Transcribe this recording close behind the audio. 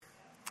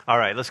All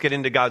right, let's get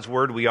into God's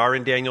Word. We are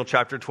in Daniel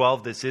chapter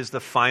 12. This is the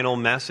final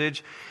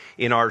message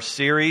in our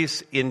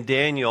series in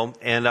Daniel.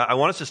 And I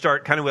want us to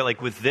start kind of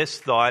with this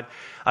thought.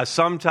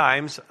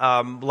 Sometimes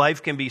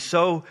life can be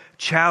so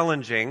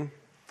challenging.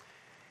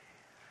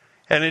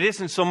 And it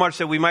isn't so much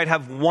that we might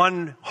have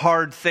one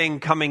hard thing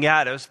coming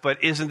at us,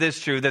 but isn't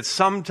this true? That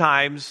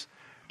sometimes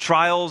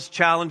trials,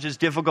 challenges,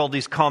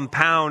 difficulties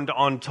compound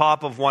on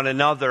top of one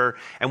another,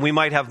 and we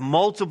might have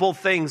multiple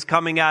things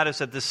coming at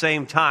us at the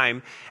same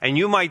time. And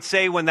you might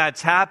say when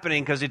that's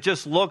happening, because it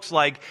just looks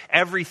like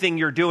everything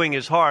you're doing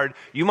is hard,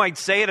 you might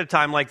say at a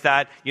time like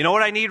that, you know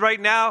what I need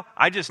right now?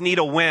 I just need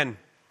a win.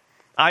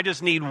 I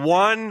just need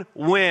one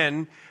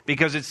win,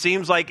 because it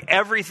seems like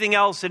everything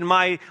else in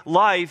my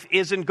life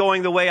isn't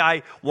going the way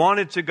I want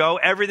it to go.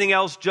 Everything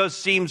else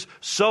just seems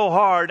so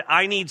hard.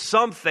 I need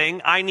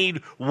something. I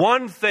need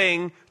one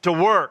thing to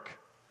work.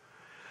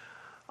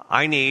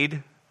 I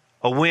need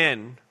a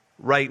win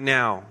right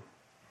now.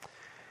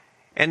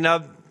 And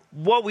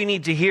what we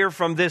need to hear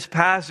from this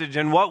passage,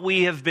 and what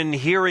we have been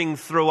hearing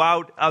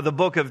throughout the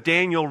book of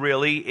Daniel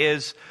really,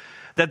 is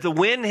that the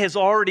win has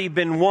already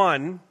been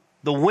won.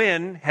 The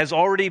win has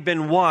already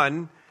been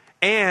won,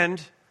 and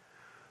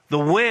the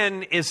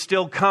win is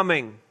still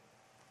coming.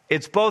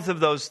 It's both of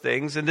those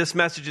things, and this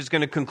message is going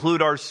to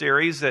conclude our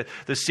series.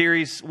 The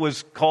series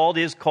is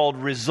called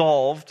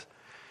Resolved,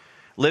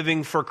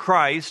 Living for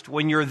Christ,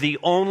 when you're the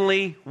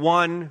only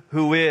one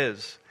who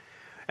is.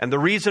 And the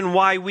reason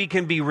why we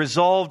can be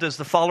resolved as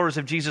the followers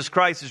of Jesus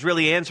Christ is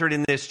really answered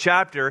in this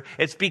chapter.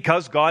 It's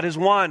because God has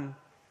won.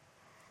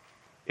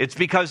 It's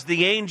because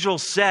the angel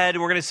said,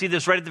 and we're going to see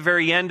this right at the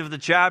very end of the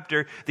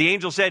chapter, the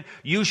angel said,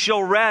 you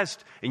shall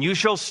rest and you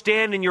shall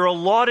stand in your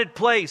allotted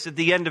place at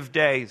the end of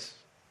days.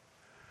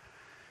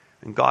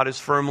 And God is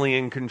firmly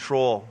in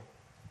control.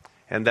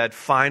 And that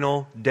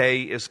final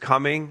day is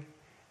coming.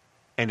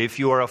 And if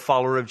you are a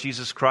follower of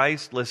Jesus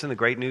Christ, listen, the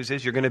great news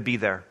is you're going to be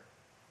there.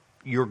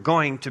 You're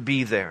going to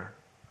be there.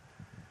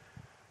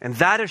 And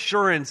that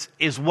assurance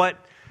is what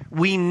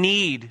we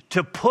need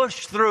to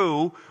push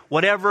through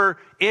whatever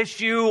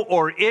issue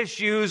or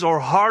issues or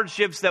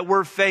hardships that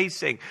we're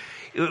facing.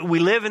 We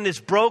live in this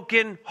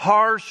broken,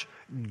 harsh,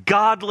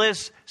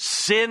 godless,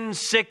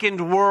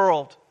 sin-sickened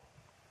world.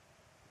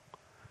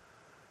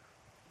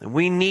 And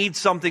we need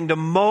something to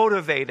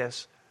motivate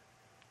us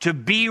to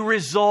be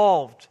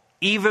resolved,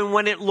 even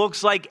when it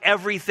looks like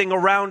everything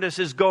around us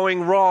is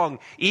going wrong,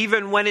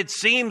 even when it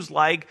seems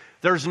like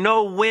there's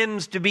no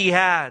wins to be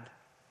had.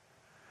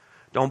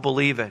 Don't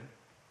believe it.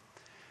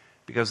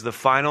 Because here's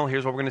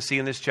what we're going to see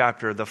in this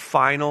chapter, the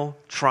final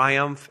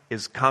triumph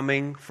is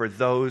coming for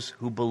those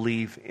who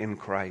believe in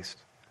Christ.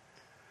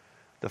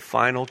 The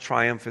final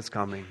triumph is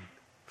coming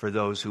for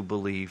those who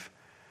believe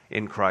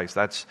in Christ.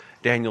 That's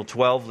Daniel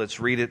 12.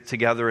 Let's read it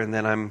together, and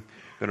then I'm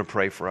going to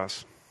pray for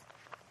us.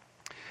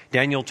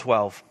 Daniel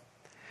 12.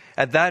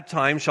 At that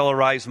time shall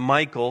arise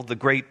Michael, the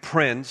great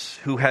prince,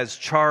 who has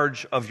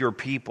charge of your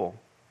people.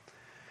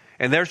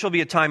 And there shall be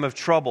a time of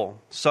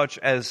trouble, such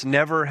as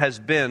never has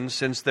been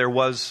since there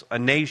was a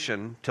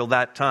nation till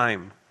that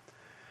time.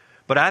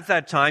 But at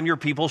that time your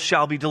people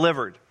shall be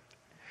delivered,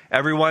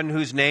 everyone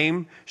whose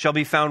name shall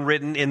be found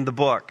written in the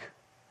book.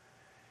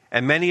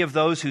 And many of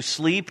those who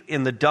sleep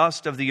in the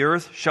dust of the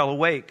earth shall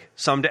awake,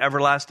 some to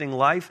everlasting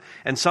life,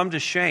 and some to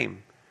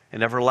shame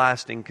and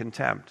everlasting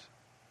contempt.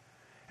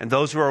 And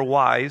those who are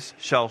wise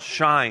shall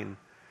shine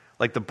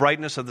like the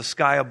brightness of the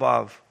sky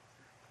above,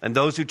 and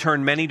those who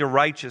turn many to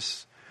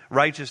righteousness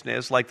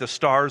like the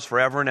stars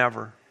forever and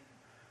ever.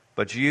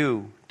 But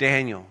you,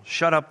 Daniel,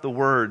 shut up the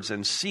words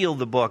and seal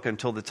the book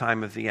until the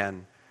time of the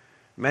end.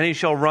 Many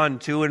shall run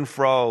to and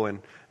fro, and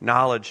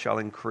knowledge shall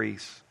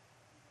increase.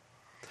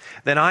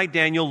 Then I,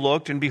 Daniel,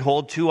 looked, and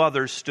behold, two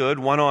others stood,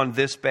 one on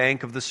this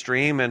bank of the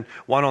stream and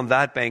one on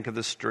that bank of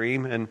the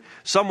stream. And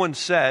someone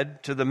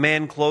said to the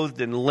man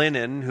clothed in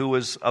linen who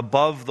was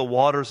above the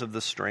waters of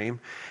the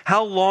stream,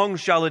 how long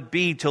shall it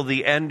be till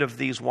the end of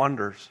these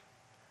wonders?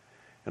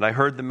 And I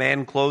heard the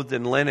man clothed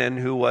in linen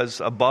who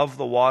was above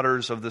the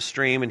waters of the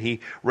stream, and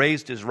he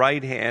raised his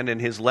right hand and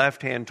his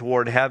left hand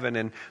toward heaven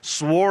and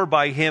swore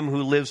by him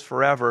who lives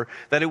forever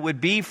that it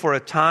would be for a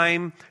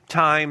time,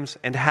 times,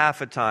 and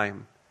half a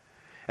time.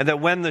 And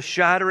that when the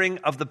shattering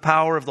of the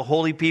power of the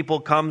holy people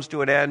comes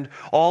to an end,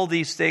 all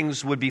these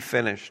things would be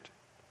finished.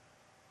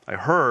 I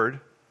heard,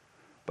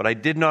 but I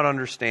did not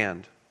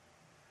understand.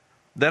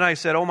 Then I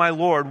said, O my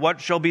Lord, what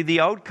shall be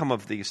the outcome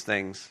of these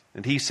things?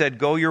 And he said,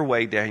 go your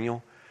way,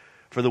 Daniel.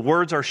 For the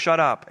words are shut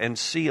up and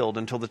sealed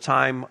until the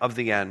time of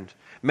the end.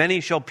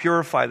 Many shall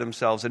purify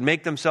themselves and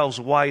make themselves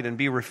white and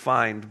be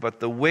refined, but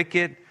the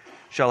wicked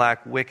shall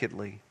act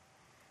wickedly.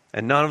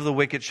 And none of the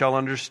wicked shall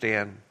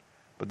understand,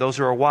 but those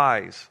who are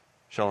wise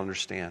shall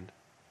understand.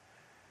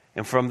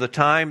 And from the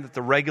time that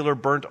the regular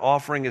burnt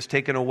offering is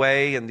taken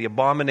away and the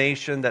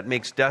abomination that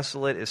makes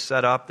desolate is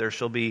set up, there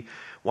shall be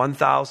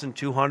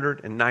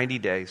 1,290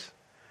 days.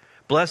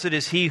 Blessed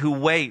is he who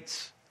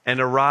waits and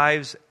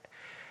arrives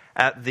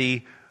at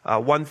the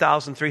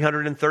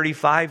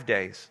 1,335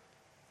 days.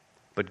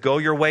 But go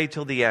your way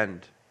till the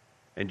end,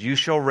 and you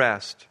shall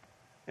rest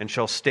and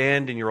shall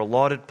stand in your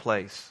allotted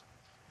place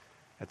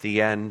at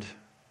the end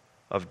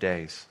of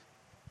days.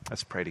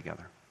 Let's pray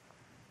together.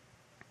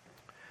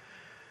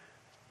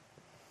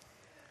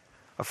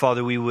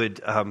 Father, we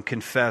would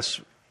confess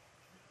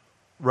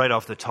right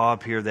off the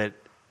top here that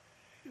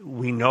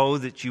we know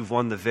that you've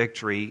won the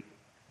victory,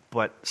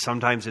 but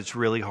sometimes it's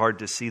really hard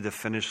to see the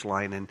finish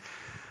line. And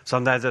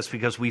sometimes that's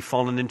because we've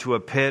fallen into a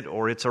pit,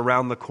 or it's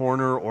around the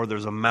corner, or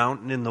there's a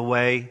mountain in the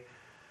way.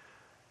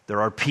 There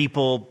are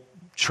people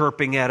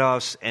chirping at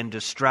us and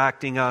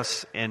distracting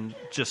us, and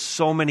just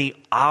so many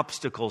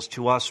obstacles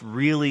to us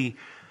really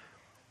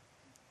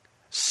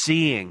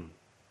seeing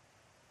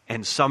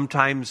and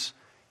sometimes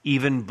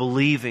even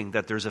believing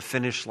that there's a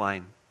finish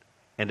line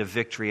and a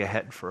victory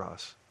ahead for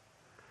us.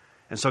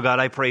 And so, God,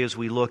 I pray as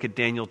we look at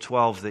Daniel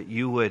 12 that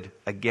you would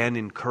again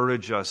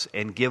encourage us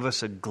and give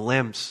us a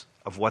glimpse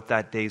of what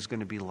that day is going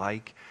to be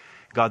like.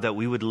 God, that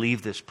we would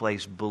leave this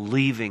place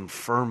believing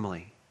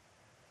firmly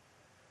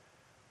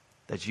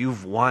that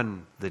you've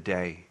won the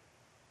day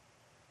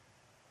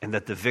and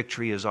that the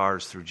victory is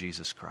ours through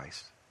Jesus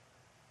Christ.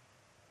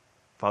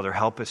 Father,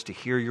 help us to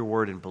hear your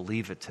word and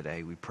believe it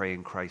today. We pray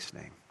in Christ's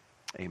name.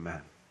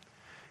 Amen.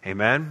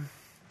 Amen.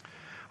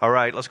 All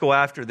right, let's go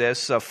after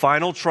this.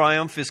 Final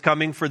triumph is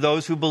coming for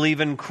those who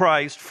believe in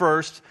Christ.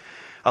 First,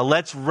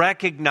 let's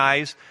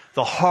recognize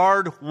the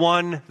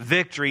hard-won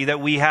victory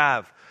that we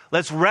have.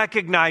 Let's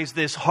recognize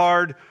this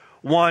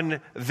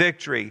hard-won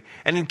victory.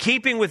 And in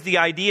keeping with the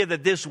idea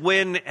that this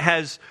win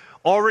has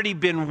already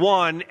been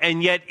won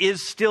and yet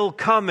is still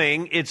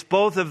coming, it's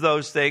both of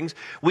those things,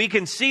 we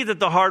can see that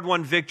the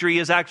hard-won victory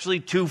is actually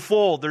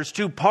twofold. There's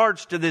two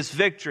parts to this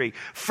victory.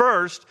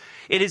 First,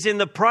 it is in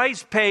the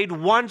price paid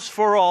once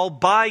for all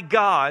by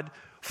God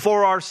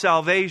for our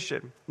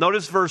salvation.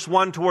 Notice verse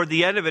 1 toward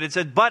the end of it. It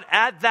said, but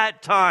at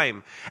that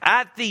time,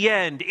 at the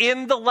end,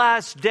 in the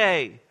last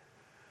day,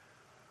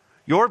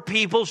 your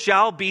people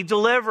shall be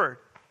delivered.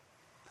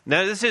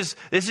 Now, this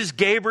is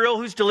Gabriel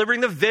who's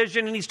delivering the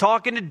vision, and he's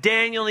talking to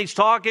Daniel, and he's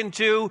talking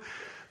to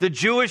the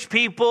Jewish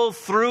people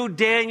through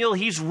Daniel.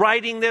 He's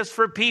writing this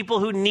for people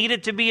who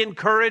needed to be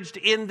encouraged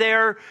in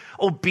their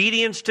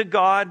obedience to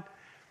God.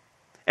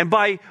 And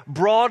by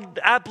broad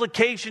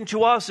application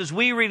to us, as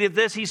we read of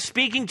this, he's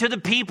speaking to the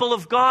people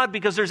of God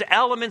because there's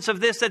elements of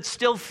this that's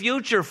still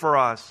future for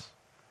us.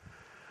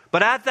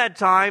 But at that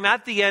time,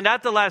 at the end,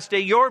 at the last day,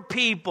 your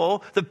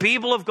people, the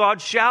people of God,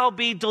 shall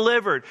be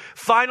delivered.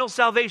 Final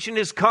salvation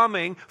is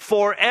coming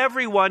for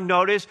everyone,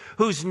 notice,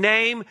 whose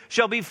name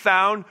shall be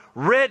found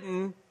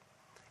written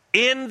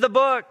in the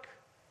book.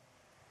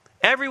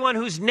 Everyone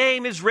whose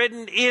name is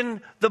written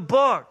in the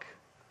book.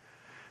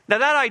 Now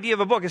that idea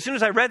of a book, as soon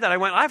as I read that, I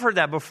went, I've heard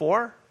that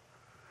before.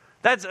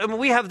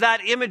 We have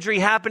that imagery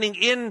happening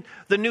in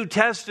the New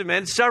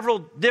Testament several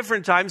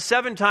different times,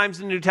 7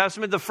 times in the New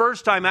Testament. The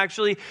first time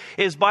actually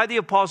is by the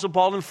Apostle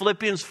Paul in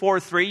Philippians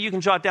 4:3. You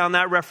can jot down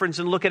that reference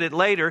and look at it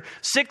later.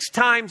 6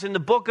 times in the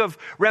book of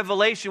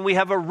Revelation, we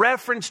have a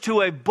reference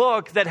to a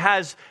book that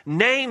has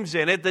names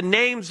in it, the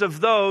names of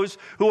those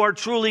who are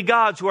truly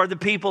God's, who are the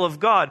people of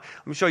God.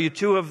 Let me show you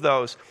 2 of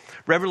those.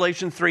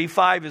 Revelation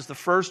 3:5 is the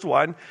first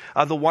one.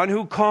 The one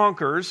who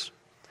conquers,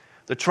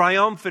 the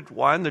triumphant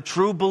one, the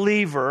true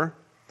believer,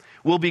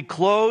 will be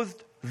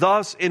clothed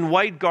thus in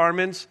white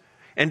garments,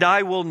 and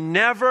I will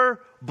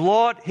never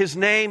blot his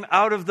name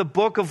out of the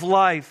book of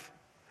life.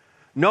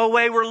 No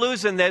way we're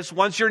losing this.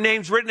 Once your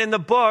name's written in the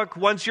book,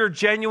 once you're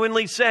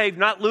genuinely saved,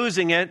 not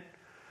losing it.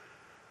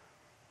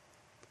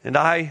 And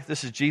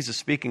this is Jesus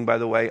speaking, by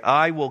the way,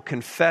 I will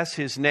confess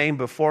his name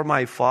before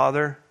my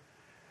Father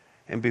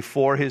and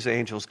before his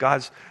angels.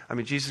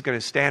 Jesus is going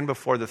to stand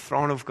before the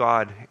throne of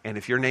God, and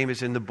if your name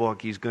is in the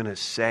book, he's going to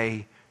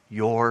say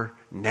your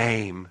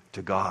name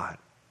to God.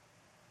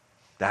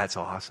 That's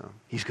awesome.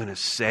 He's going to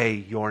say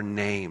your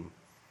name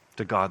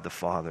to God the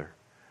Father.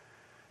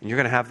 And you're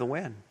going to have the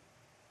win.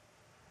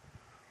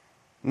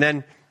 And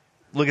then,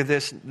 look at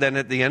this, then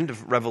at the end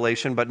of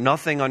Revelation, but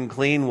nothing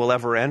unclean will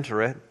ever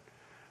enter it,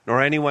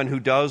 nor anyone who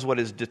does what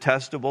is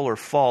detestable or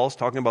false,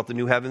 talking about the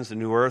new heavens, the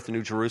new earth, the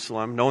new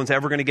Jerusalem. No one's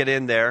ever going to get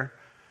in there.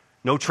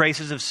 No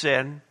traces of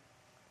sin.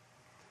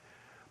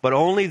 But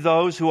only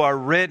those who are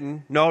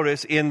written,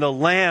 notice, in the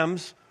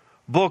Lamb's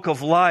book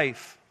of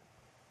life.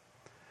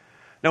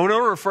 Now, in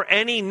order for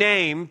any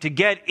name to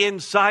get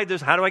inside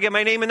this, how do I get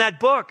my name in that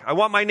book? I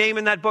want my name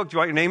in that book. Do you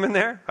want your name in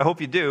there? I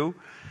hope you do.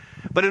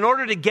 But in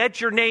order to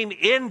get your name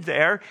in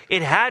there,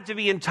 it had to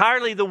be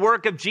entirely the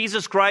work of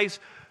Jesus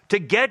Christ to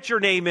get your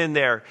name in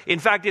there. In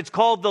fact, it's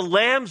called the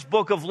Lamb's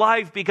Book of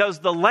Life because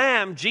the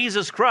Lamb,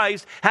 Jesus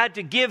Christ, had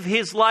to give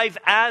his life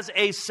as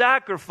a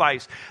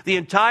sacrifice. The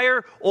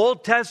entire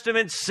Old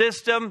Testament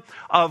system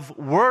of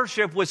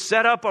worship was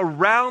set up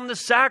around the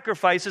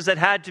sacrifices that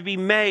had to be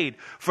made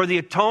for the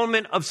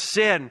atonement of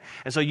sin.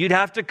 And so you'd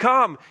have to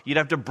come, you'd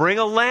have to bring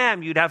a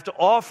lamb, you'd have to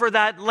offer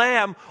that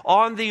lamb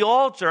on the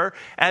altar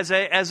as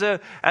a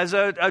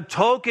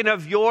token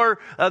of your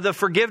the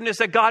forgiveness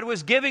that God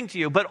was giving to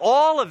you. But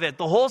all of it,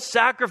 the whole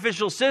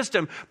sacrificial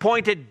system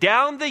pointed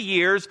down the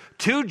years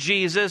to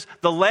Jesus,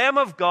 the Lamb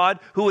of God,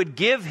 who would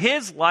give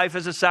his life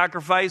as a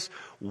sacrifice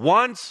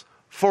once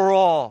for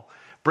all,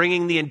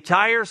 bringing the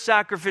entire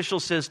sacrificial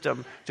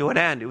system to an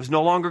end. It was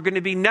no longer going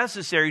to be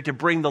necessary to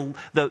bring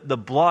the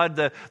blood,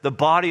 the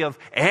body of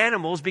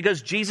animals,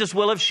 because Jesus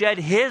will have shed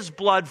his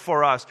blood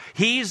for us.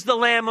 He's the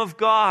Lamb of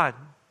God.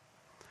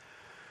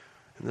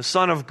 And the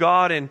Son of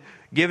God, in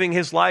giving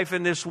his life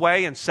in this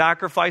way and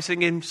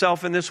sacrificing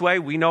himself in this way,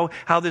 we know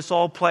how this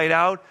all played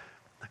out.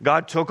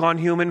 God took on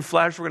human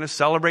flesh. We're going to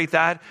celebrate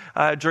that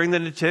during the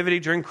Nativity,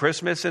 during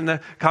Christmas in the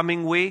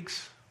coming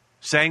weeks.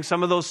 Sang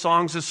some of those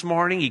songs this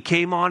morning. He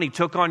came on, he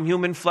took on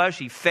human flesh.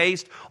 He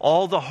faced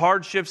all the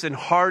hardships and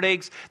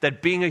heartaches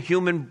that being a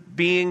human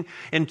being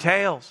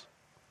entails.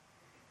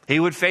 He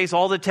would face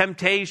all the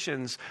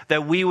temptations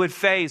that we would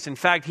face. In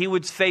fact, he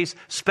would face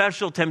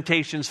special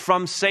temptations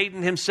from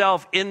Satan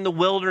himself in the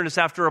wilderness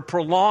after a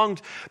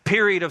prolonged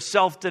period of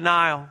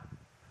self-denial.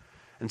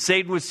 And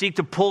Satan would seek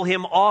to pull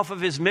him off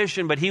of his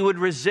mission, but he would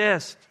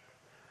resist.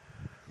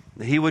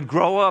 He would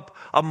grow up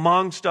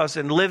amongst us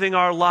and living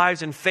our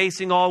lives and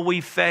facing all we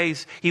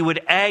face. He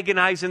would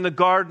agonize in the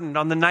garden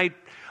on the night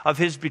of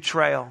his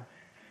betrayal.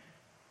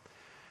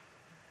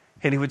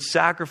 And he would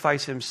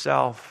sacrifice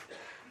himself,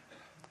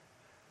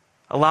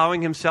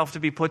 allowing himself to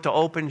be put to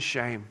open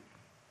shame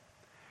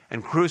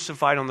and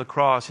crucified on the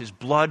cross, his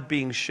blood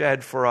being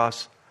shed for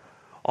us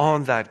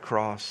on that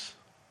cross.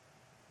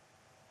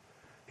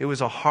 It was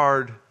a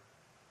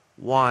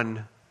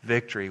hard-won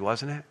victory,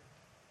 wasn't it?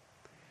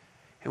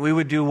 And we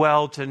would do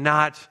well to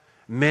not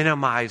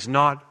minimize,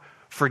 not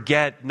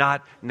forget,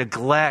 not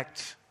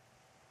neglect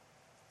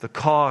the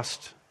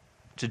cost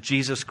to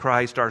Jesus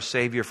Christ, our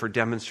Savior, for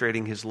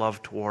demonstrating his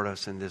love toward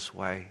us in this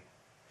way.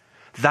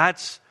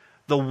 That's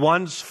the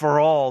once for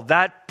all.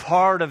 That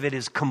part of it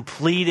is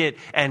completed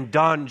and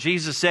done.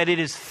 Jesus said it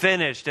is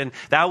finished, and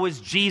that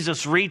was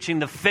Jesus reaching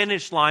the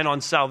finish line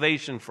on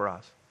salvation for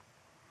us.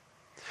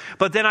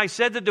 But then I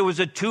said that there was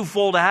a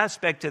twofold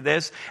aspect to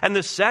this, and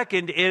the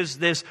second is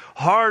this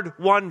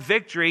hard-won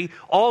victory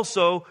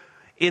also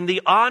in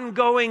the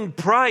ongoing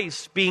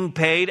price being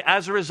paid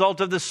as a result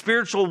of the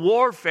spiritual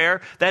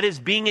warfare that is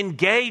being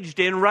engaged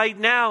in right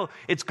now.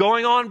 It's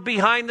going on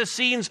behind the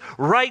scenes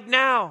right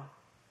now.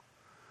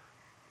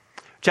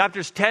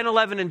 Chapters 10,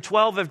 11, and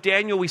 12 of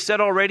Daniel, we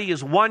said already,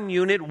 is one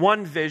unit,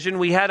 one vision.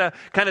 We had a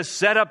kind of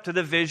setup to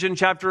the vision.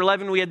 Chapter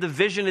 11, we had the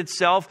vision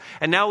itself.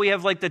 And now we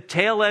have like the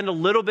tail end, a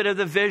little bit of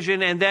the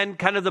vision, and then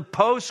kind of the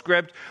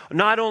postscript,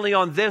 not only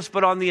on this,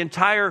 but on the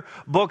entire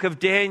book of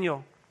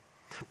Daniel.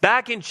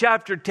 Back in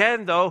chapter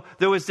 10, though,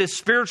 there was this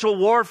spiritual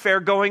warfare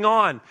going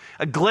on.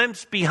 A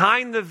glimpse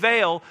behind the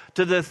veil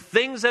to the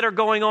things that are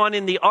going on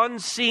in the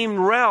unseen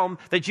realm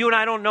that you and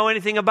I don't know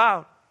anything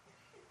about.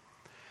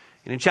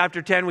 And in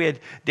chapter 10, we had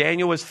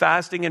Daniel was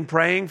fasting and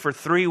praying for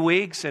 3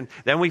 weeks. And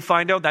then we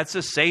find out that's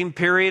the same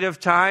period of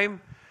time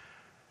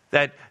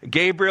that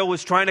Gabriel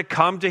was trying to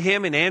come to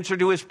him in answer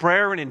to his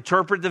prayer and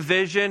interpret the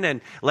vision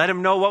and let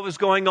him know what was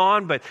going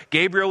on. But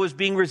Gabriel was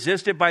being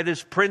resisted by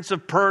this prince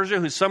of Persia,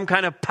 who's some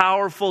kind of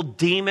powerful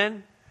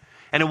demon.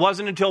 And it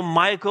wasn't until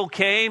Michael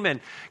came and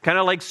kind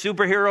of like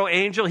superhero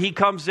angel, he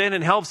comes in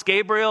and helps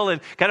Gabriel and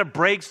kind of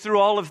breaks through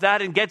all of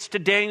that and gets to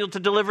Daniel to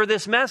deliver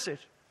this message.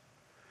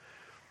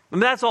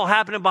 And that's all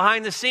happening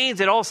behind the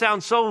scenes. It all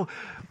sounds so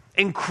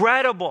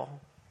incredible.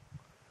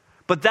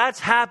 But that's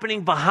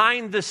happening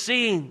behind the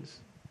scenes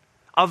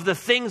of the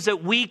things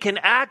that we can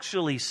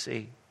actually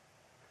see.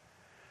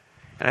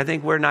 And I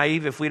think we're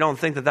naive if we don't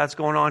think that that's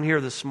going on here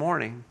this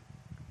morning.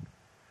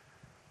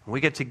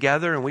 We get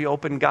together and we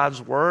open God's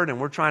Word and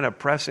we're trying to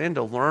press in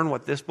to learn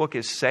what this book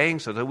is saying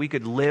so that we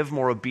could live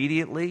more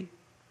obediently,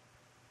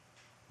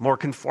 more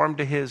conformed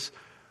to His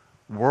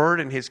Word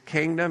and His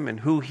kingdom and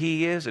who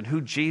He is and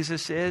who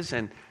Jesus is.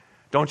 And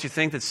don't you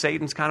think that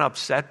Satan's kind of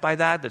upset by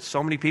that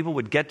so many people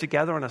would get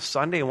together on a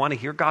Sunday and want to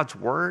hear God's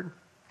Word?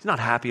 He's not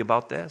happy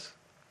about this.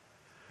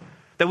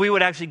 That we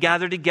would actually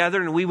gather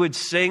together and we would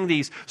sing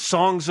these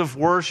songs of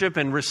worship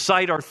and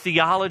recite our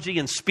theology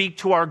and speak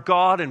to our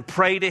God and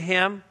pray to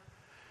Him.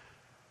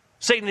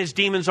 Satan and his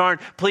demons aren't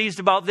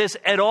pleased about this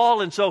at all.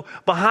 And so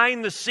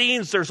behind the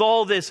scenes, there's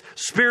all this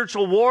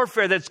spiritual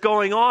warfare that's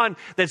going on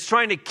that's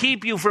trying to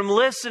keep you from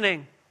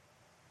listening.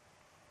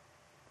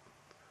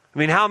 I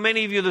mean, how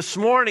many of you this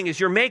morning, as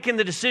you're making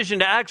the decision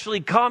to actually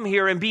come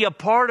here and be a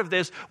part of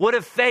this, would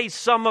have faced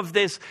some of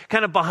this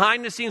kind of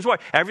behind the scenes war?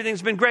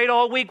 Everything's been great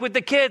all week with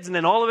the kids, and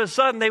then all of a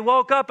sudden they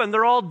woke up and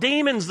they're all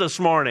demons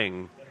this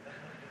morning.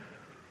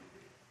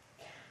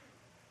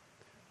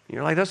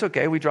 You're like, that's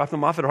okay. We dropped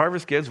them off at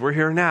Harvest Kids. We're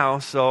here now.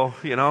 So,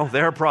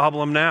 their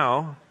problem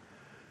now.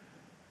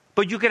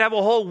 But you could have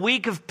a whole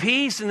week of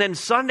peace and then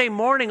Sunday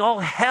morning,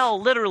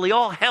 literally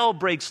all hell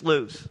breaks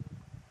loose.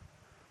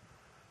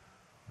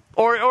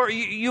 Or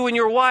you and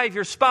your wife,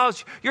 your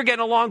spouse, you're getting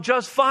along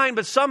just fine,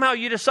 but somehow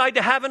you decide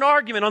to have an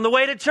argument on the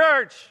way to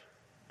church.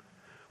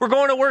 We're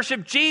going to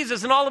worship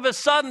Jesus, and all of a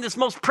sudden, this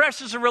most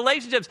precious of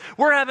relationships,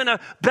 we're having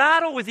a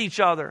battle with each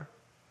other.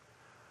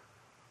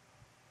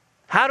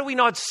 How do we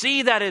not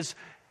see that as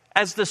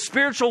as the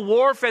spiritual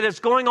warfare that's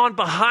going on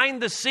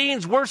behind the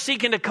scenes, we're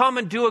seeking to come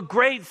and do a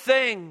great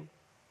thing.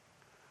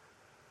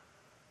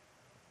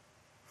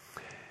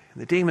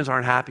 The demons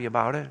aren't happy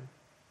about it.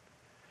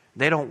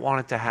 They don't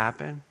want it to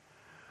happen.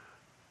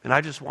 And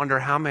I just wonder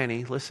how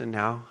many, listen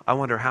now, I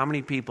wonder how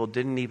many people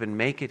didn't even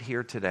make it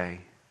here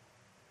today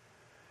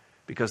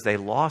because they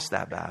lost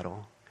that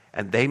battle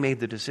and they made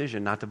the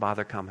decision not to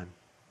bother coming.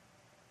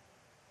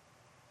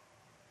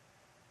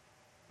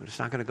 But it's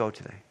not going to go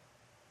today.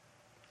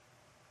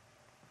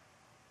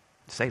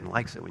 Satan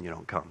likes it when you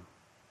don't come.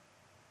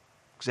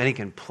 Because then he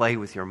can play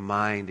with your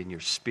mind and your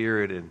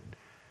spirit, and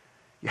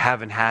you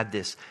haven't had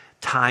this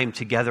time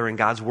together in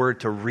God's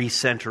Word to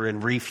recenter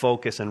and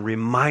refocus and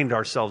remind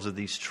ourselves of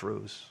these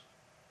truths.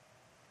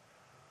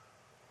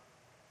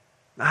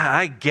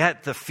 I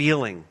get the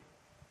feeling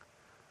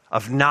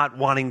of not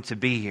wanting to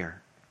be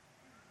here.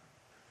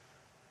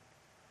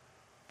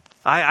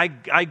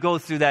 I go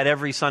through that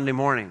every Sunday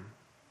morning.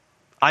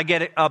 I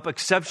get up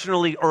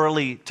exceptionally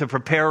early to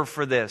prepare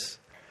for this.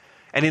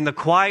 And in the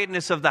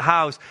quietness of the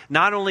house,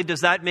 not only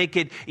does that make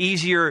it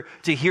easier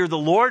to hear the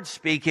Lord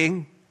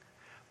speaking,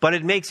 but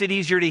it makes it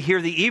easier to hear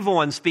the evil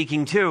one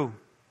speaking too.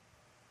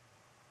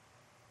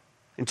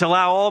 And to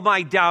allow all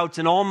my doubts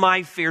and all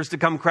my fears to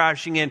come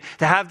crashing in,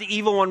 to have the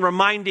evil one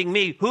reminding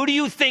me, who do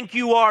you think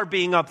you are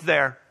being up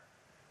there?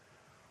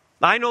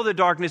 I know the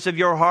darkness of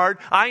your heart.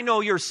 I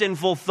know your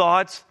sinful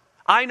thoughts.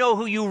 I know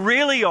who you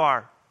really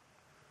are.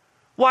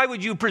 Why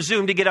would you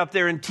presume to get up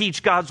there and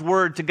teach God's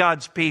word to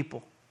God's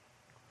people?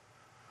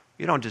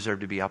 You don't deserve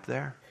to be up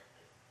there.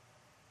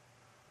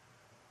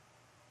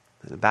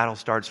 The battle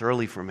starts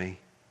early for me.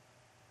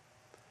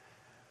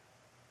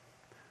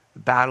 The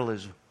battle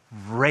is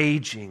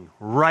raging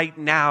right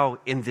now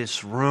in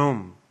this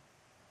room,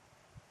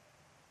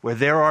 where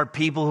there are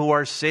people who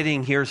are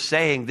sitting here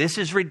saying, this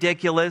is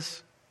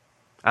ridiculous.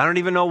 I don't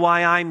even know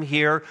why I'm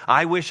here.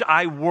 I wish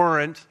I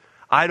weren't.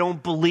 I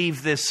don't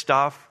believe this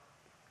stuff.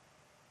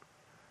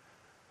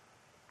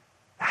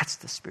 That's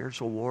the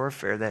spiritual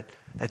warfare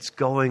that's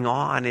going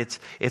on.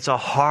 It's a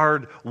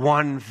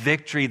hard-won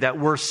victory that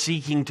we're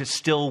seeking to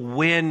still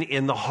win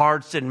in the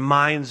hearts and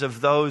minds of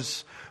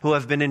those who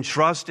have been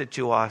entrusted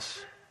to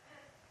us.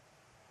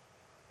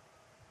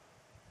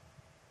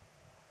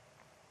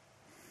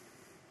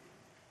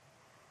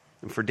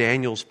 And for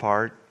Daniel's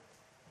part,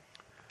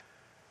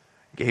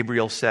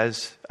 Gabriel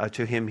says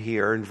to him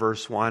here in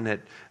verse 1, at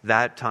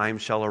that time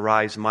shall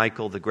arise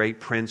Michael, the great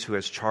prince who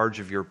has charge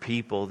of your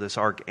people. This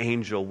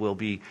archangel will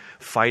be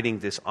fighting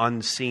this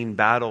unseen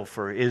battle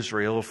for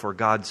Israel, for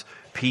God's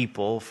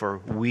people, for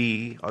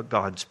we are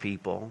God's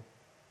people.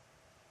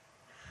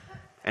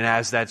 And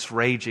as that's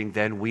raging,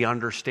 then we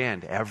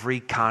understand every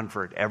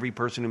convert, every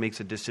person who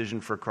makes a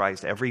decision for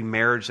Christ, every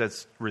marriage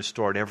that's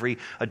restored, every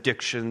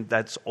addiction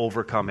that's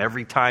overcome,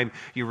 every time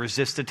you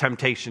resist the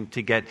temptation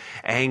to get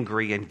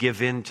angry and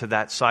give in to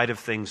that side of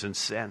things and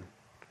sin.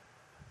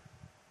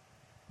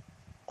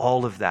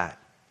 All of that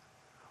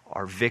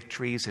are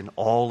victories in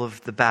all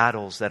of the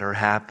battles that are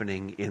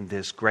happening in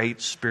this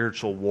great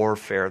spiritual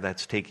warfare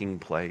that's taking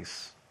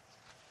place.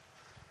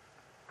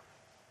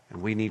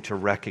 And we need to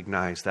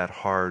recognize that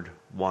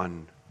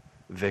hard-won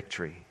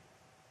victory,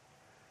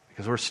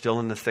 because we're still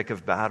in the thick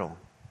of battle.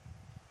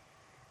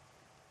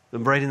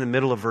 Right in the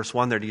middle of verse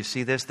 1 there, do you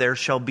see this? There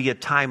shall be a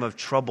time of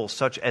trouble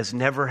such as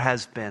never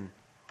has been.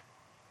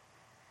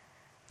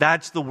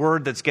 That's the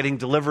word that's getting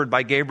delivered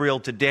by Gabriel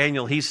to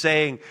Daniel. He's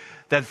saying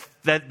that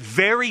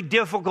very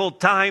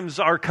difficult times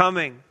are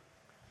coming.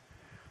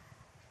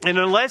 And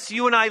unless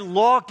you and I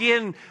lock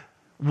in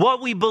what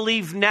we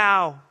believe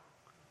now,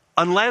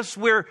 unless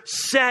we're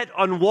set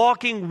on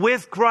walking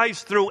with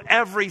Christ through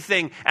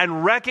everything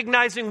and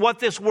recognizing what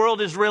this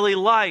world is really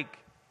like,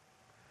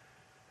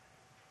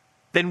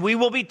 then we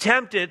will be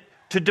tempted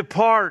to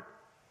depart.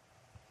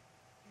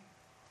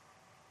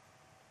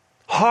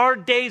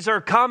 Hard days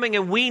are coming,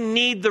 and we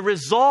need the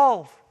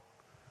resolve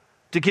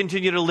to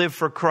continue to live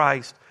for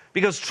Christ,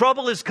 because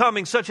trouble is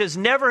coming such as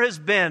never has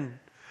been.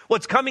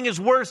 What's coming is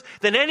worse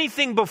than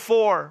anything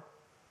before.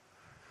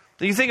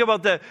 You think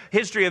about the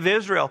history of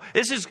Israel.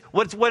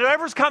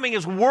 Whatever's coming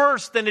is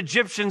worse than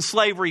Egyptian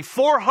slavery.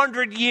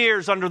 400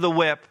 years under the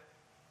whip.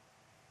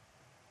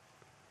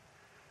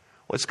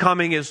 What's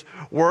coming is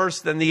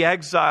worse than the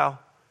exile.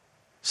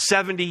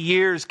 70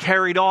 years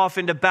carried off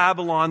into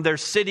Babylon, their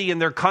city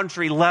and their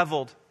country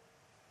leveled.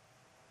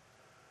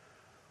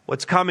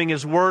 What's coming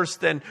is worse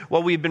than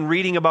what we've been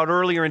reading about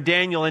earlier in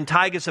Daniel.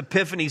 Antiochus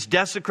Epiphanes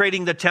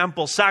desecrating the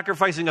temple,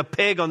 sacrificing a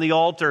pig on the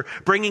altar,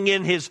 bringing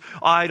in his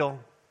idol.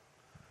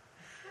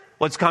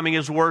 What's coming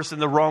is worse than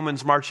the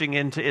Romans marching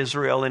into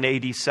Israel in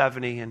AD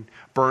 70 and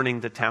burning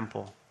the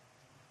temple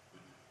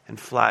and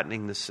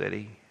flattening the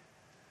city.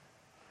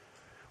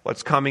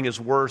 What's coming is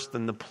worse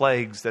than the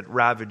plagues that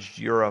ravaged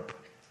Europe.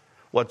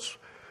 What's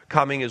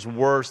coming is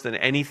worse than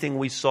anything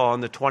we saw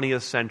in the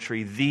 20th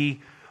century, the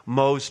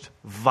most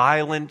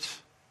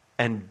violent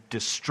and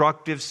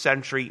destructive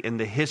century in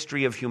the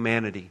history of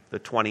humanity,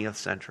 the 20th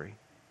century.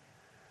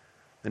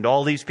 And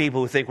all these people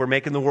who think we're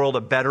making the world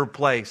a better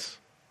place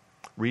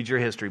read your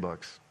history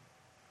books,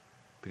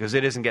 because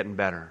it isn't getting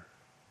better.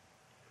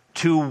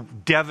 2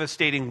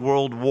 devastating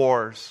world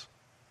wars.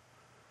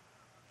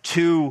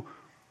 2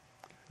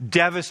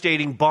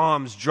 devastating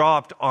bombs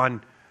dropped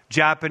on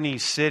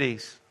Japanese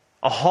cities.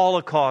 A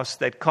Holocaust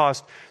that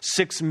cost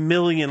 6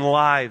 million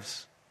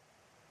lives.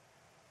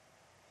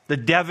 The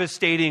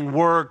devastating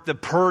work, the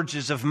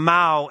purges of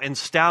Mao and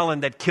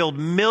Stalin that killed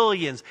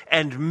millions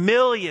and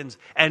millions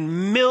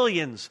and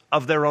millions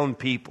of their own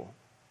people.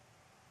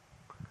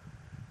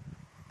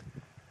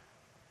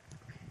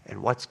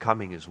 And what's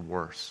coming is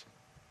worse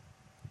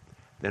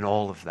than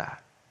all of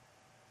that.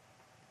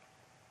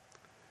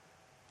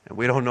 And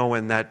we don't know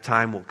when that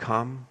time will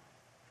come.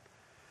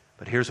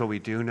 But here's what we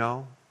do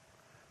know.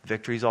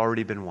 Victory's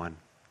already been won.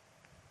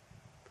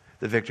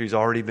 The victory's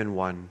already been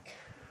won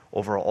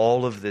over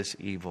all of this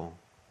evil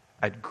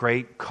at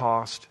great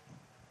cost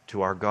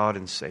to our God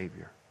and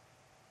Savior.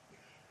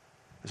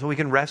 And so we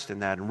can rest in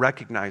that and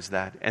recognize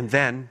that. And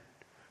then,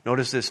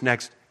 notice this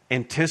next,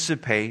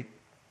 anticipate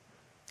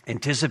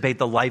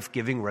the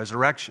life-giving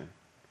resurrection.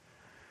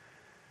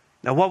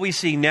 Now what we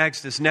see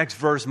next, this next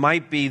verse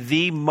might be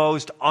the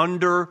most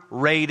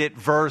underrated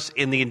verse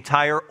in the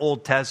entire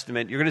Old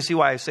Testament. You're going to see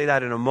why I say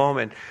that in a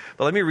moment.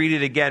 But let me read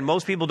it again.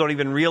 Most people don't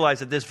even realize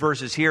that this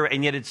verse is here,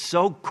 and yet it's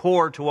so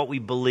core to what we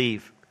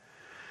believe.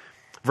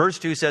 Verse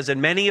 2 says,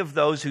 and many of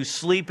those who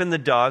sleep in the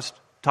dust,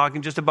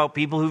 talking just about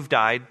people who've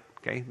died,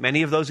 okay?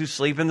 Many of those who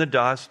sleep in the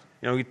dust.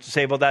 You know, we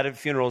say about that at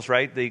funerals,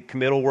 right? The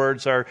committal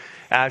words are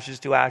ashes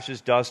to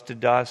ashes, dust to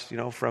dust,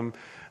 from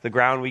the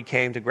ground we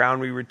came, to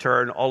ground we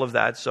return, all of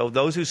that. So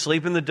those who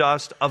sleep in the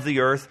dust of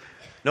the earth,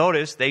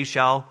 notice, they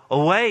shall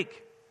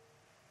awake.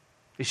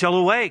 They shall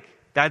awake.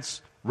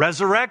 That's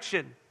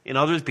resurrection. In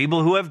other words,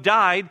 people who have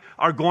died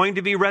are going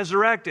to be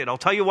resurrected. I'll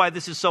tell you why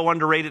this is so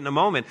underrated in a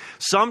moment.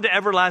 Some to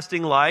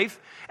everlasting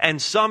life,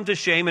 and some to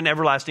shame and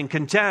everlasting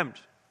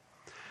contempt.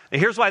 Now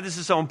here's why this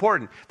is so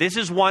important. This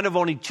is one of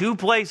only 2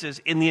 places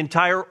in the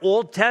entire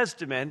Old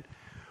Testament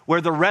where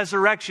the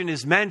resurrection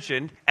is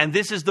mentioned, and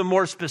this is the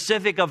more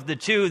specific of the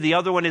 2. The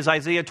other one is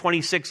Isaiah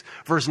 26,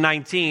 verse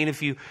 19.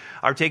 If you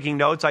are taking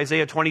notes,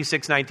 Isaiah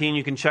 26, 19,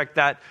 you can check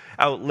that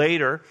out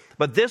later.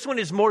 But this one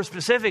is more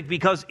specific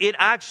because it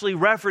actually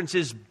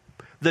references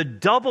the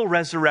double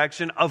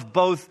resurrection of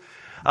both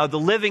the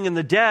living and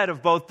the dead,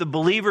 of both the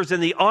believers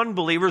and the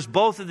unbelievers.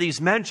 Both of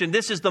these mentioned.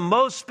 This is the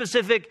most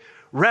specific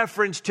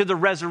reference to the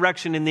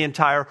resurrection in the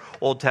entire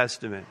Old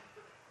Testament.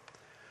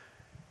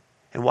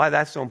 And why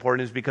that's so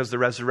important is because the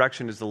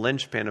resurrection is the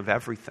linchpin of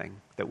everything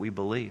that we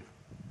believe,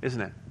 isn't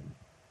it?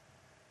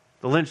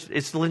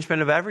 It's the linchpin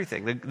of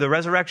everything. The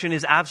resurrection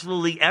is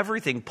absolutely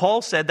everything.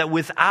 Paul said that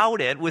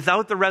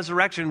without the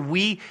resurrection,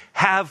 we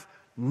have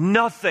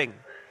nothing.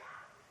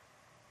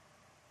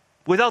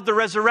 Without the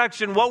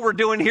resurrection, what we're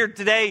doing here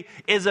today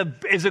is a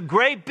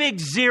great big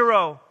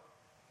zero.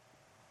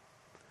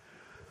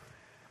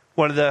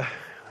 One of the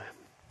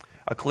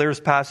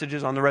clearest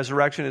passages on the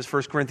resurrection is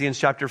 1 Corinthians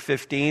chapter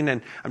 15, and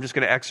I'm just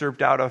going to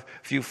excerpt out a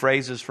few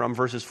phrases from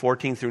verses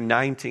 14 through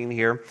 19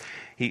 here.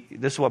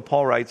 This is what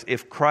Paul writes: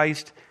 if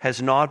Christ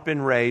has not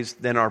been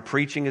raised, then our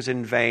preaching is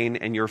in vain,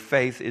 and your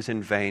faith is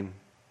in vain.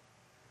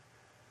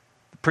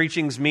 The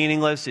preaching's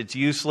meaningless, it's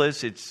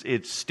useless,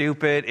 it's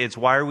stupid, it's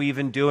why are we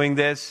even doing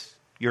this?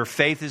 Your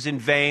faith is in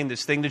vain,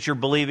 this thing that you're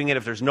believing in,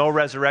 if there's no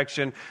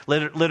resurrection,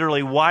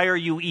 literally, why are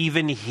you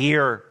even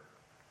here?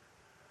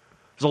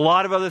 There's a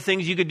lot of other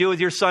things you could do with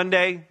your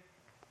Sunday.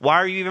 Why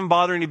are you even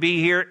bothering to be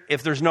here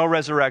if there's no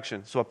resurrection?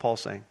 That's what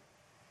Paul's saying.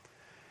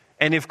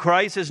 And if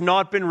Christ has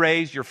not been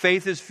raised, your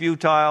faith is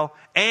futile,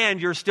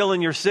 and you're still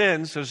in your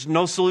sins, so there's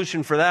no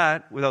solution for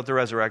that without the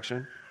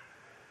resurrection.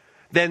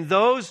 Then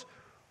those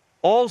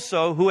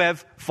also who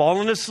have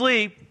fallen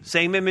asleep,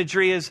 same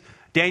imagery as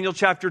Daniel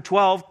chapter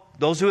 12,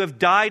 those who have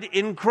died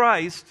in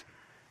Christ,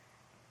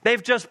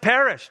 they've just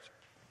perished.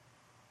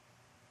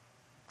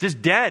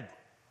 Just dead.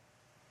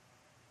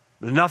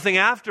 There's nothing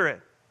after it.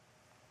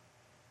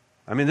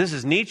 I mean, this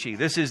is Nietzsche.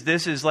 This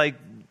is like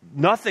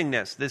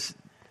nothingness.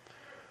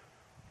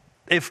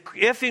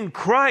 If in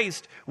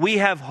Christ we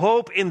have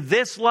hope in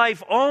this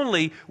life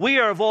only, we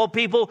are of all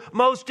people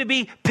most to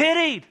be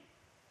pitied.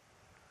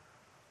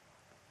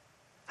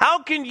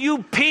 How can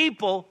you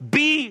people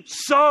be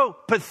so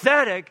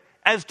pathetic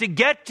as to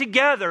get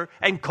together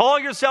and call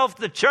yourself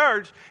the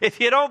church if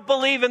you don't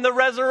believe in the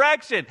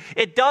resurrection?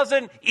 It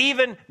doesn't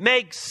even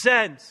make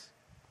sense.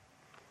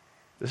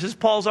 This is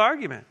Paul's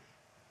argument.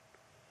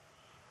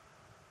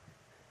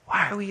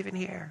 Why are we even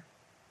here?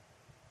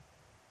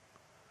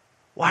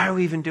 Why are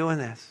we even doing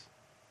this?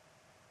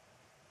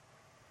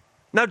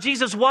 Now,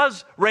 Jesus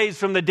was raised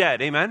from the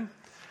dead, amen?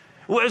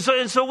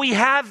 So we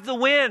have the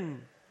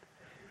win.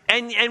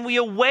 And we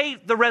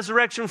await the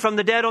resurrection from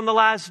the dead on the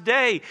last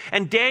day.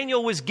 And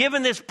Daniel was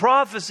given this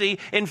prophecy,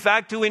 in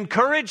fact, to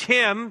encourage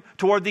him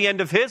toward the end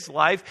of his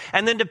life,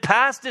 and then to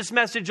pass this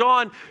message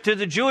on to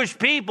the Jewish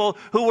people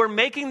who were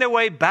making their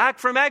way back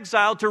from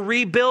exile to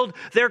rebuild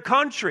their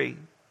country.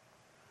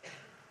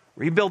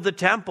 Rebuild the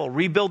temple,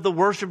 rebuild the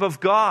worship of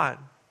God.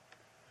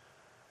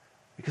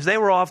 because they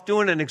were off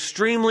doing an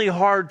extremely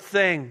hard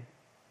thing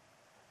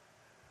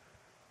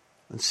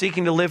and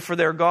seeking to live for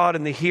their God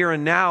in the here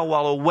and now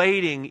while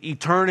awaiting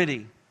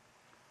eternity.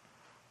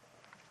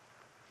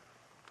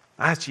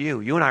 That's you.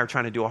 You and I are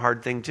trying to do a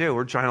hard thing too.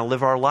 We're trying to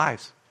live our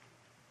lives.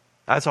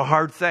 That's a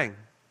hard thing.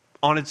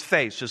 On its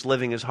face, just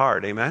living is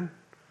hard. Amen?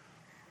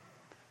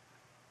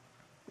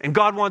 And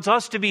God wants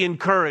us to be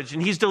encouraged,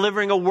 and He's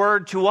delivering a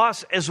word to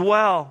us as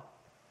well.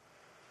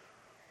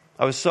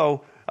 I was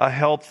so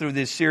helped through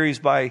this series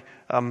by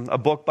a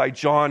book by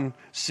John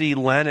C.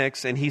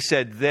 Lennox, and he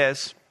said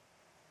this: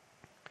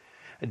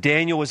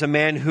 Daniel was a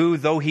man who,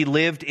 though he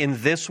lived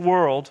in this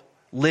world,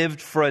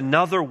 lived for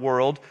another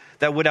world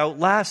that would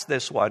outlast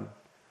this one.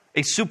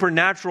 A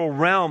supernatural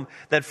realm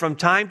that from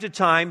time to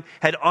time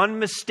had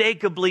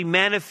unmistakably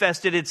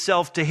manifested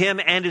itself to him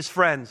and his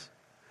friends.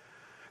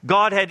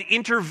 God had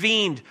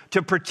intervened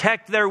to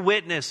protect their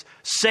witness,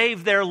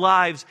 save their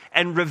lives,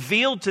 and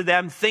revealed to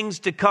them things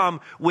to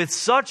come with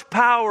such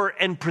power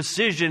and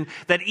precision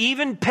that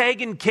even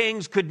pagan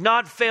kings could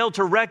not fail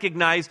to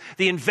recognize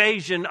the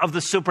invasion of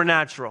the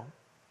supernatural.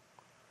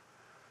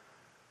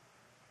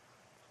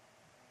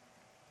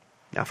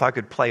 Now, if I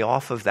could play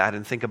off of that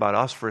and think about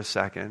us for a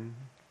second,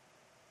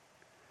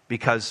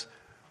 because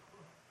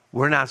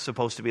we're not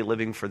supposed to be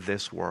living for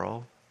this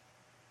world.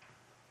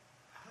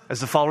 As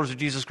the followers of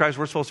Jesus Christ,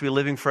 we're supposed to be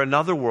living for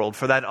another world,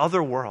 for that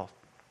other world,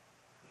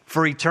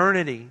 for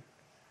eternity.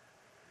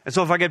 And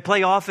so if I could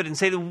play off it and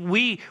say that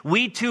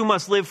we too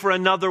must live for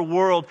another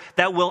world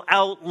that will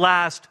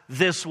outlast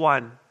this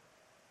one.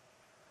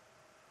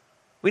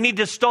 We need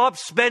to stop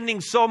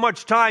spending so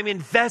much time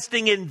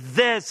investing in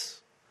this,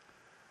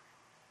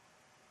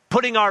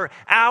 putting our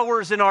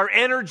hours and our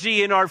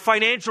energy and our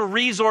financial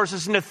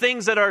resources into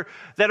things that are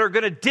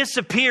going to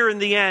disappear in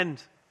the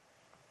end.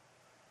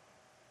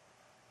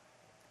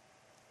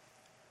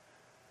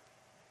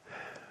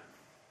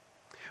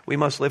 We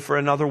must live for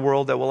another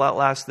world that will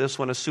outlast this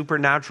one, a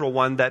supernatural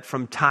one that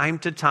from time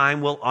to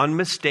time will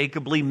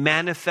unmistakably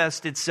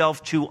manifest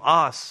itself to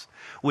us,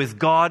 with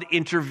God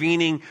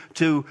intervening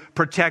to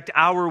protect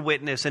our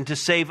witness and to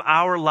save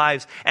our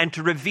lives and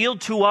to reveal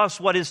to us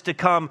what is to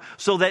come,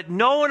 so that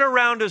no one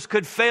around us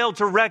could fail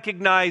to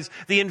recognize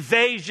the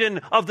invasion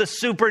of the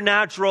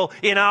supernatural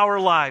in our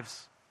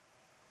lives.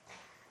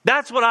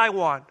 That's what I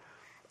want.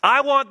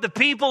 I want the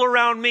people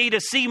around me to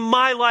see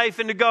my life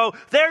and to go,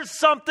 there's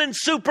something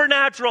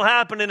supernatural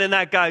happening in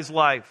that guy's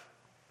life.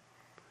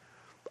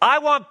 I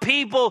want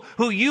people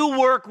who you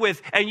work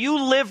with and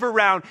you live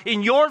around,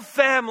 in your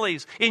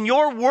families, in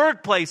your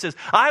workplaces,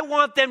 I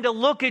want them to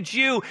look at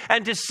you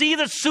and to see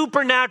the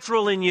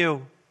supernatural in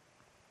you.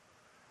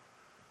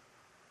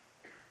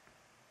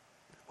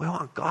 We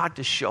want God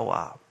to show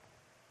up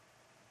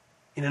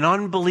in an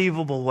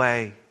unbelievable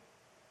way,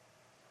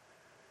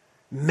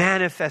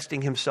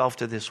 manifesting Himself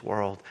to this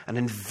world, an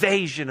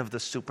invasion of the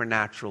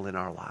supernatural in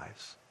our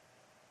lives.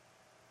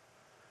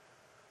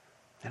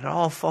 And it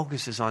all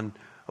focuses on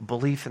a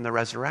belief in the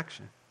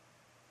resurrection.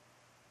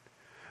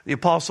 The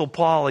Apostle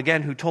Paul,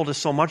 again, who told us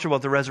so much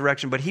about the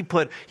resurrection, but he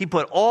put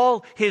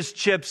all his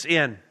chips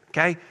in.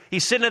 Okay?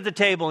 He's sitting at the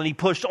table and he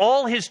pushed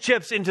all his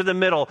chips into the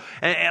middle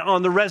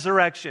on the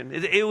resurrection.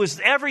 It was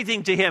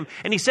everything to him.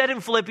 And he said in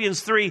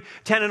Philippians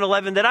 3:10 and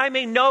 11, that I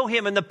may know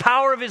Him and the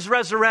power of His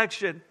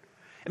resurrection,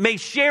 and may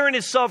share in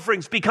His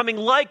sufferings, becoming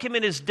like Him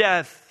in His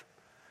death,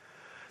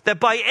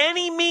 that by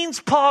any means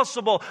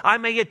possible I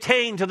may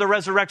attain to the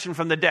resurrection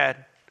from the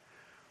dead.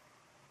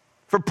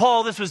 For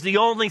Paul, this was the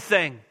only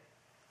thing.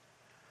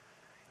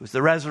 It was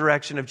the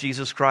resurrection of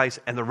Jesus Christ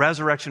and the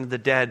resurrection of the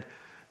dead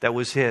that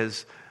was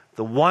his.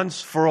 The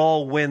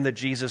once-for-all win that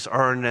Jesus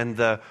earned and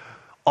the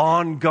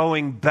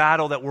ongoing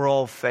battle that we're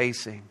all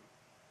facing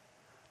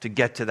to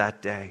get to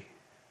that day.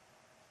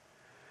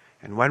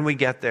 And when we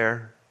get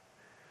there,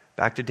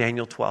 back to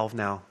Daniel 12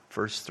 now,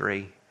 verse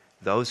 3.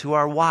 Those who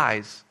are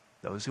wise,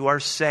 those who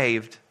are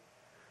saved,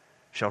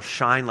 shall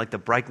shine like the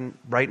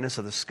brightness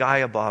of the sky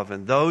above.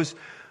 And those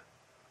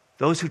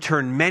who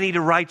turn many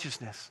to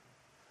righteousness,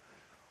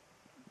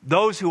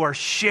 those who are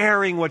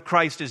sharing what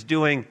Christ is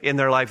doing in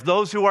their life,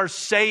 those who are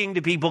saying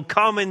to people,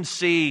 come and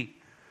see,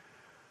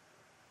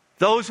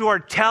 those who are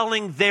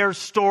telling their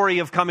story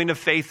of coming to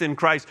faith in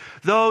Christ,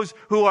 those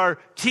who are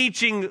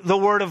teaching the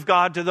Word of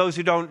God to those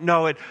who don't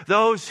know it,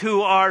 those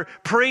who are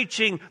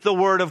preaching the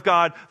Word of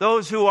God,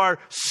 those who are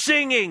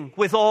singing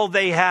with all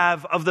they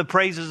have of the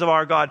praises of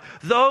our God,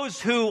 those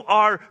who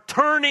are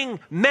turning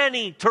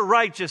many to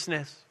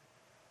righteousness.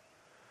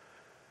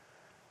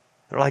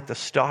 They're like the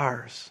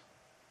stars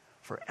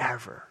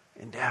forever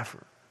and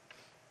ever.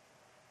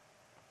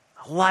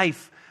 A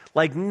life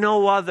like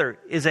no other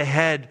is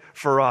ahead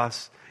for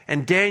us.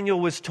 And Daniel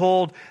was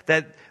told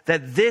that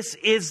this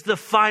is the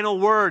final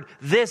word.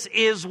 This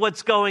is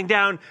what's going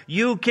down.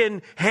 You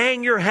can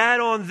hang your hat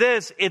on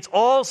this. It's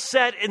all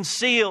set and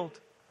sealed.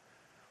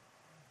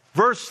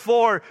 Verse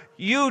 4,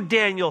 you,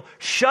 Daniel,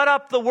 shut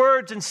up the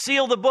words and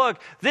seal the book.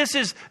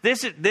 This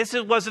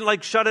wasn't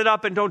like shut it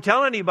up and don't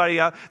tell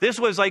anybody. This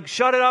was like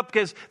shut it up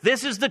because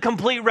this is the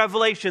complete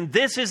revelation.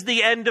 This is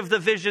the end of the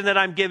vision that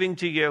I'm giving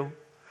to you.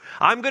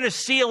 I'm going to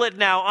seal it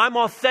now. I'm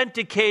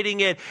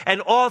authenticating it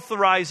and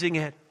authorizing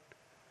it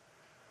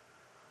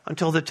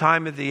until the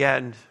time of the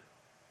end.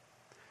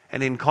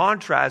 And in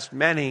contrast,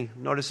 many,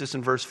 notice this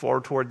in verse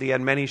 4, toward the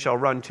end, many shall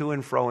run to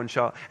and fro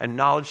and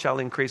knowledge shall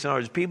increase. In other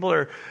words, people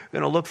are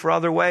going to look for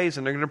other ways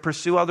and they're going to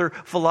pursue other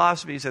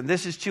philosophies. And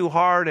this is too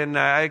hard and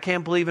I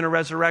can't believe in a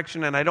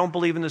resurrection and I don't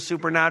believe in the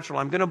supernatural.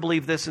 I'm going to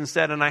believe this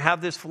instead. And I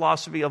have this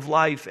philosophy of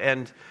life.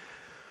 And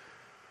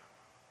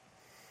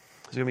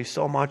there's going to be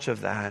so much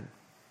of that.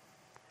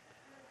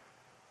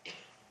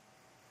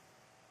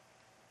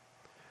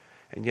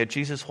 And yet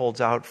Jesus holds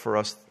out for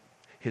us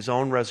His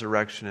own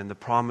resurrection and the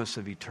promise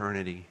of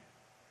eternity.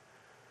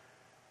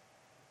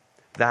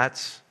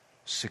 That's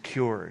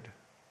secured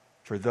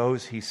for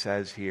those, he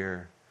says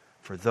here,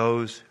 for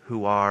those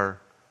who are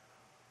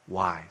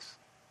wise.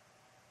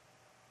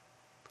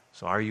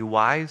 So are you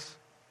wise?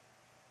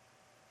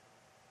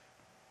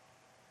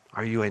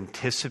 Are you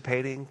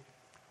anticipating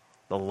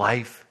the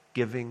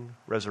life-giving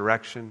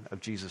resurrection of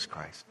Jesus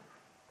Christ?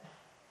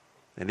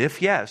 And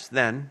if yes,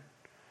 then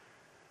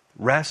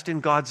rest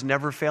in God's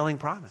never-failing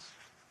promise.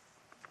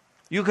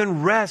 You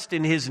can rest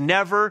in His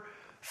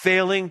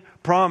never-failing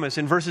promise.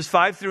 In verses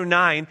 5 through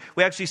 9,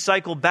 we actually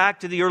cycle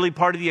back to the early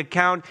part of the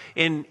account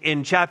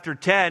in chapter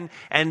 10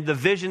 and the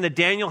vision that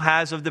Daniel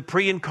has of the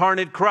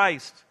pre-incarnate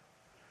Christ.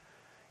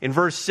 In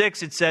verse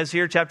 6, it says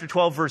here, chapter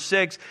 12, verse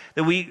 6,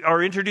 that we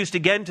are introduced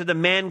again to the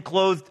man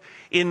clothed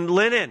in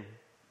linen.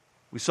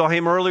 We saw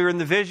him earlier in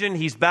the vision.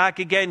 He's back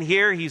again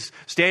here. He's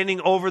standing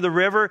over the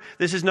river.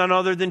 This is none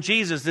other than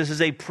Jesus. This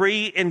is a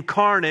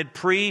pre-incarnate,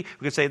 we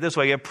could say it this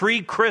way, a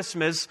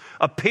pre-Christmas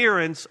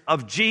appearance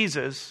of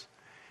Jesus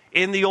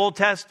in the Old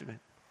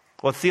Testament.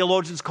 What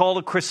theologians call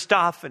a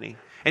Christophany.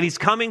 And He's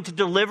coming to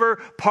deliver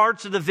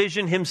parts of the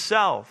vision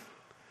Himself.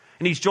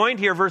 And He's joined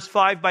here, verse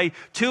 5, by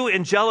two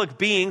angelic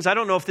beings. I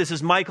don't know if this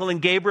is Michael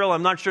and Gabriel.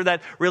 I'm not sure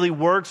that really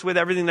works with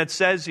everything that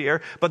says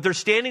here. But they're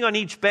standing on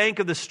each bank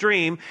of the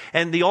stream.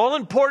 And the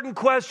all-important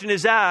question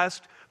is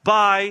asked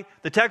by,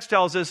 the text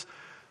tells us,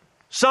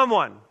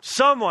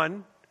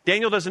 someone,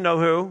 Daniel doesn't know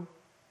who,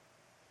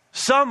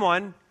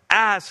 someone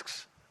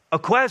asks a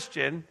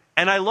question.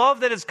 And I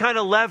love that it's kind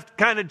of left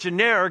kind of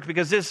generic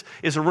because this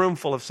is a room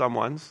full of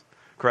someones,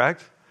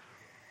 correct?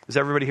 Is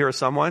everybody here a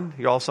someone?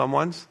 You're all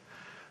someones?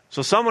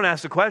 So someone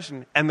asked a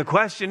question, and the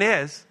question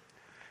is,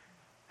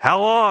 how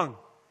long?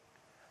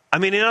 I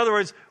mean, in other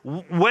words,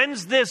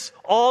 when's this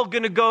all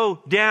going to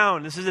go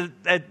down? This is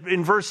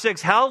in verse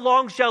 6. How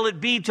long shall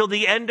it be till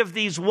the end of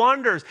these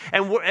wonders?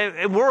 And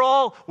we're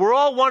all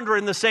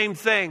wondering the same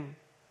thing.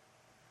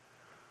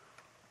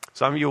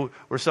 Some of you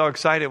were so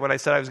excited when I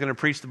said I was going to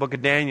preach the book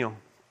of Daniel.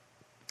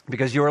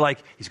 Because you were like,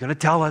 he's going to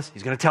tell us.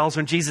 He's going to tell us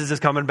when Jesus is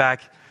coming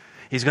back.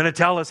 He's going to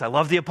tell us. I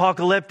love the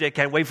apocalyptic.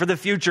 Can't wait for the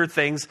future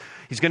things.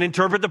 He's going to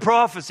interpret the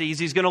prophecies.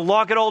 He's going to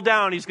lock it all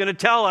down. He's going to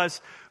tell us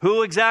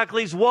who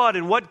exactly is what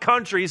and what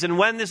countries and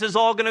when this is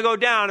all going to go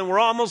down. And we're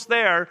almost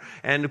there.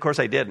 And of course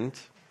I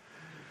didn't.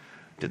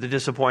 To the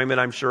disappointment,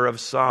 I'm sure, of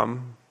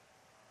some.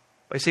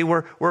 But I see,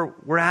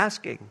 we're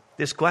asking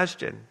this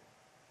question.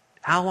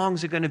 How long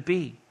is it going to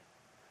be?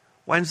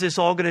 When's this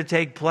all going to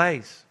take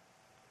place?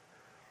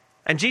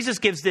 And Jesus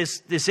gives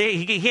this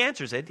he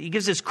answers it. He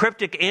gives this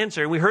cryptic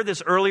answer. And we heard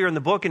this earlier in the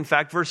book, in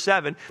fact, verse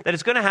 7, that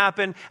it's going to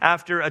happen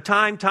after a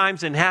time,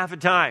 times, and half a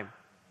time.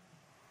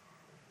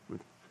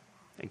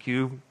 Thank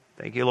you,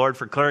 Lord,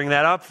 for clearing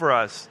that up for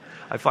us.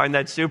 I find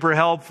that super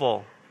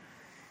helpful.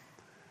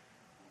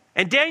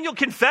 And Daniel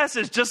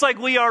confesses just like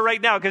we are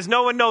right now, because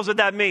no one knows what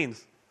that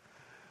means.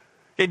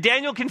 Okay,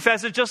 Daniel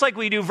confesses just like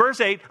we do.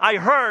 Verse 8, I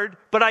heard,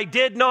 but I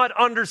did not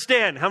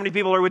understand. How many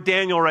people are with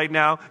Daniel right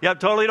now? Yep,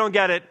 totally don't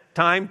get it.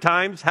 Time,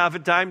 times, half a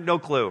time, no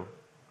clue.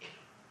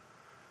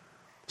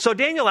 So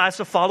Daniel asks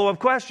a follow-up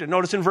question.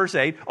 Notice in verse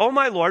 8, oh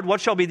my Lord,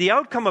 what shall be the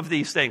outcome of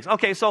these things?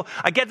 Okay, so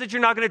I get that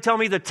you're not going to tell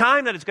me the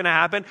time that it's going to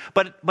happen,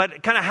 but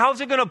kind of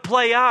how's it going to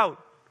play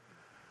out?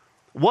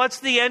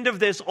 What's the end of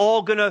this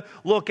all going to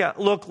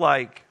look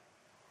like?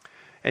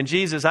 And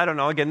Jesus, I don't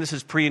know, again, this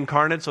is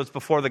pre-incarnate, so it's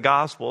before the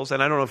Gospels,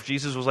 and I don't know if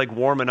Jesus was like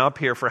warming up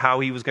here for how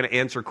he was going to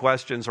answer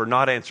questions or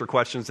not answer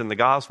questions in the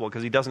Gospel,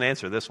 because he doesn't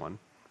answer this one.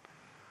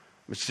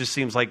 It just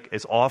seems like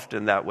it's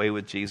often that way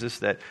with Jesus,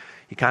 that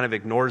he kind of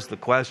ignores the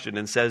question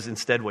and says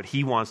instead what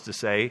he wants to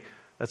say.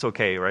 That's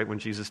okay, right, when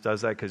Jesus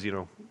does that, because,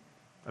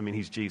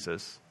 he's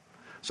Jesus.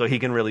 So he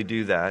can really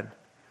do that.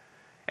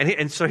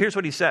 And so here's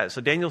what he says.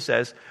 So Daniel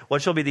says,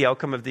 what shall be the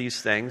outcome of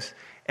these things?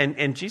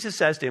 And Jesus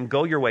says to him,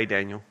 go your way,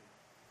 Daniel.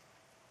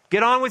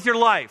 Get on with your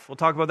life. We'll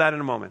talk about that in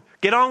a moment.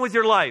 Get on with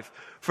your life.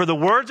 For the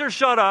words are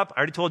shut up. I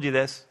already told you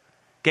this.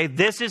 Okay,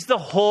 this is the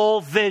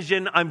whole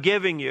vision I'm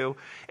giving you,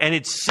 and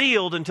it's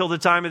sealed until the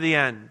time of the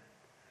end.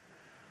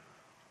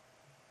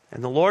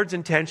 And the Lord's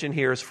intention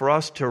here is for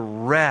us to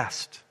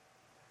rest,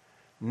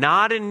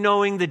 not in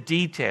knowing the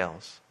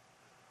details,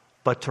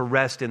 but to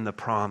rest in the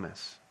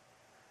promise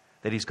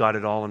that He's got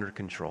it all under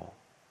control.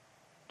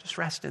 Just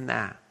rest in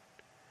that.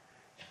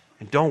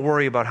 And don't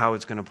worry about how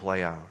it's going to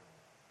play out.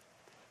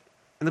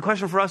 And the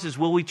question for us is,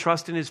 will we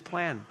trust in His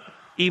plan,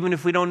 even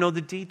if we don't know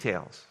the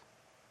details?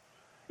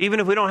 Even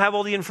if we don't have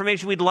all the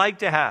information we'd like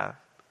to have?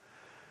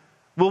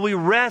 Will we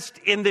rest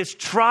in this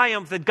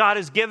triumph that God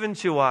has given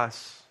to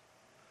us?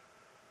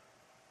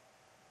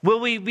 Will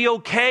we be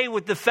okay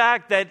with the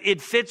fact that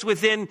it fits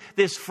within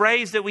this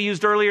phrase that we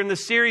used earlier in the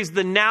series,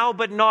 the now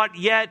but not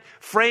yet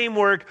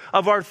framework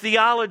of our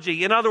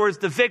theology? In other words,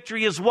 the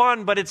victory is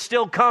won, but it's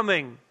still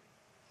coming.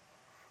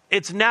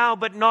 It's now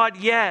but not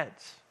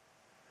yet.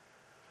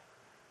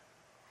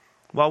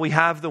 While we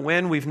have the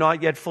win, we've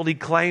not yet fully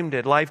claimed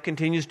it. Life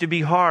continues to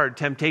be hard.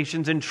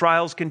 Temptations and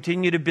trials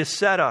continue to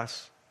beset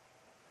us.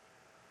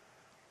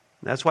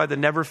 That's why the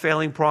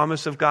never-failing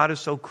promise of God is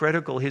so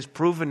critical. His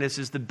provenness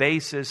is the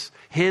basis.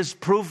 His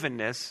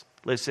provenness,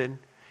 listen,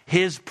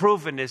 His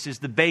provenness is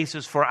the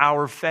basis for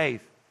our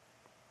faith.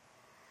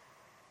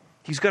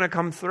 He's going to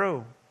come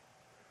through.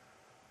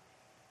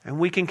 And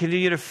we can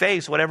continue to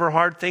face whatever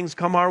hard things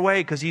come our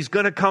way because He's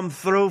going to come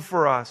through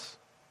for us.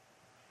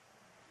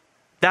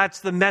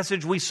 That's the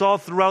message we saw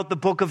throughout the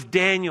book of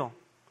Daniel.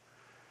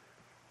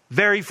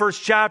 Very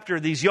first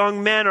chapter, these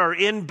young men are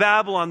in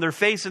Babylon. They're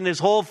facing this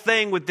whole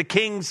thing with the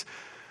king's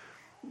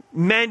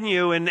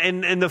menu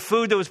and the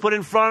food that was put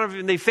in front of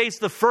them. They face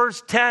the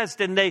first test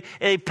and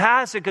they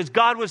pass it because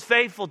God was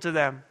faithful to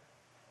them.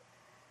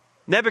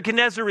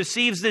 Nebuchadnezzar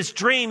receives this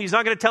dream. He's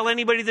not going to tell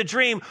anybody the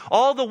dream.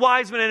 All the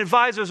wise men and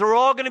advisors are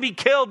all going to be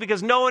killed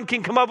because no one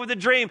can come up with a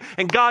dream.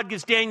 And God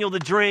gives Daniel the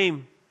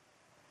dream.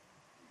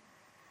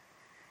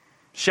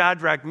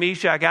 Shadrach,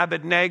 Meshach,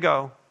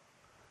 Abednego,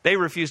 they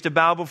refuse to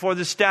bow before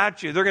the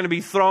statue. They're going to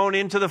be thrown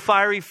into the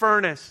fiery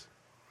furnace.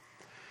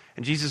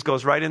 And Jesus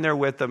goes right in there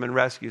with them and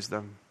rescues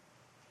them.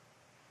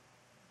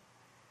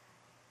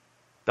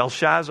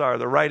 Belshazzar,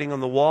 the writing on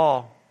the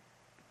wall.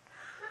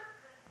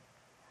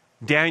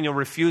 Daniel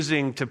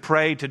refusing to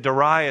pray to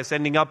Darius,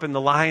 ending up in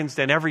the lion's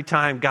den. Every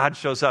time God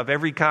shows up,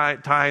 every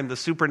time the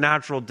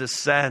supernatural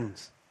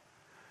descends.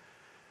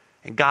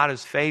 And God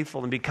is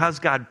faithful. And because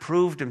God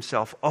proved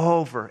Himself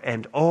over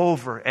and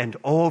over and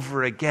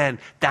over again,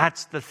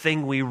 that's the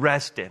thing we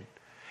rest in.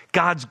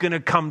 God's going to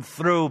come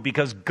through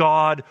because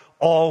God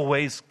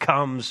always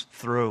comes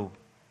through.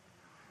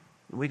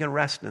 We can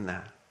rest in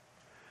that.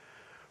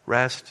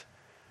 Rest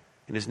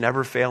in His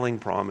never-failing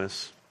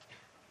promise.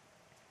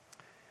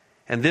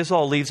 And this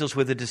all leaves us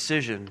with a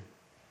decision.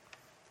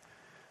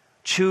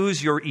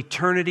 Choose your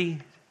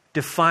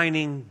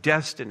eternity-defining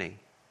destiny.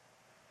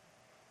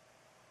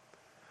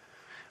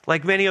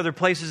 Like many other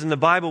places in the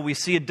Bible, we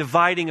see a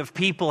dividing of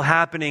people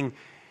happening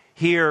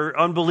here.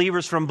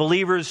 Unbelievers from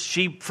believers,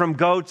 sheep from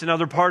goats in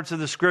other parts of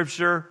the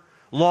Scripture,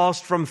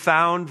 lost from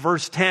found.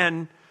 Verse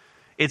 10,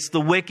 it's the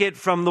wicked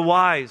from the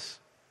wise.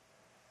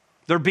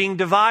 They're being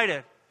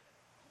divided.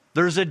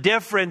 There's a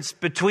difference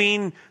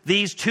between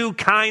these two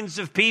kinds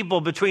of people,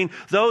 between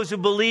those who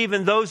believe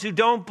and those who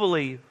don't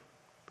believe.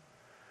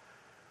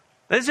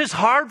 This is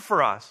hard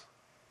for us.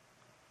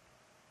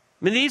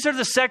 I mean, these are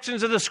the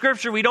sections of the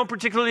Scripture we don't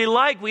particularly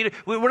like. We're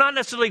not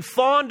necessarily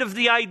fond of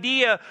the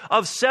idea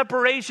of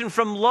separation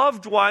from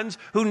loved ones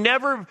who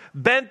never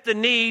bent the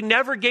knee,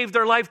 never gave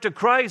their life to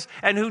Christ,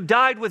 and who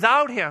died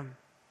without Him.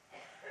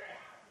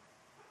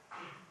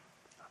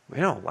 We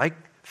don't like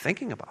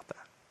thinking about that.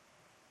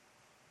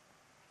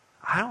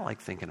 I don't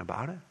like thinking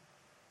about it.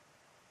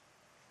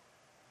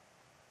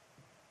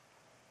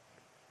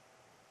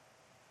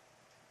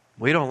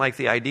 We don't like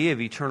the idea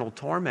of eternal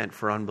torment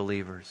for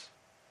unbelievers.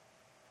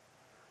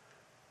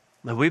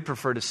 We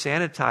prefer to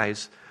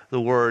sanitize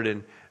the word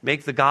and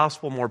make the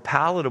gospel more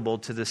palatable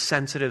to the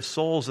sensitive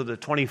souls of the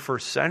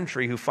 21st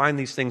century who find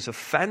these things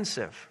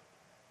offensive.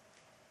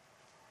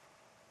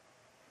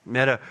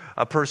 Met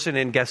a person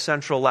in Guest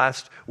Central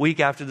last week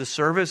after the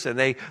service, and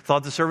they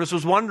thought the service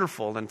was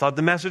wonderful and thought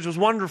the message was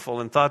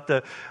wonderful and thought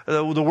the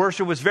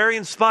worship was very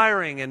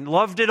inspiring and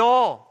loved it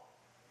all.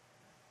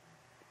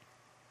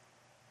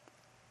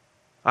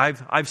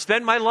 I've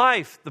spent my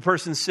life, the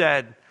person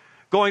said,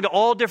 going to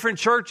all different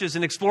churches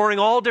and exploring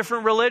all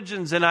different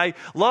religions, and I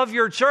love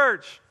your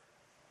church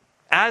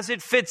as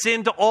it fits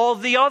into all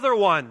the other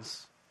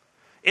ones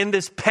in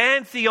this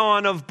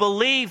pantheon of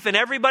belief, and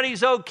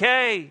everybody's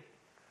okay.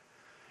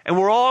 And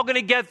we're all going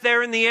to get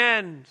there in the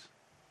end.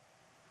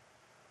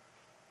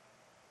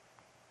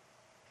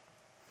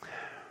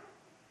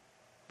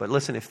 But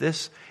listen, if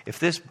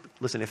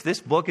this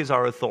book is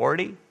our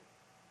authority,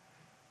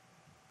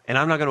 and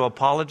I'm not going to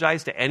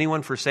apologize to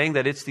anyone for saying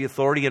that it's the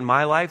authority in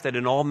my life, that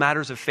in all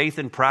matters of faith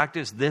and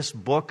practice, this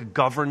book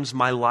governs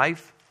my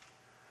life,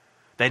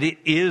 that it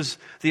is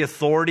the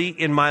authority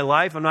in my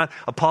life. I'm not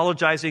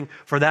apologizing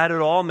for that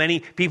at all. Many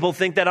people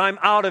think that I'm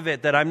out of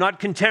it, that I'm not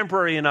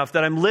contemporary enough,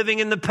 that I'm living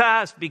in the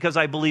past because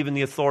I believe in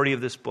the authority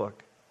of this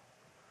book.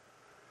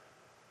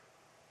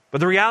 But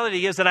the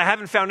reality is that I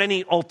haven't found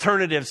any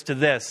alternatives to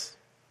this.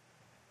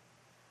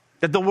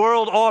 That the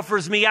world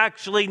offers me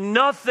actually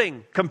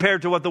nothing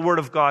compared to what the Word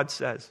of God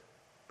says.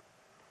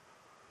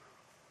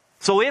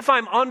 So if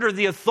I'm under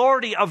the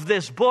authority of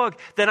this book,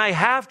 then I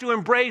have to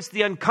embrace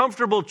the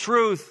uncomfortable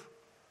truth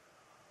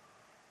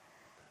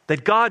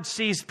that God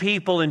sees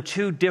people in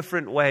two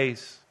different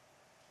ways,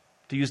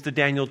 to use the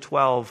Daniel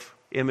 12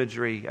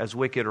 imagery, as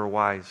wicked or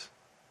wise.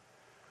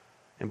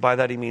 And by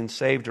that he means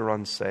saved or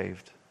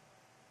unsaved.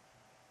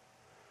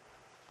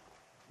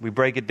 We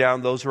break it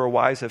down. Those who are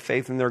wise have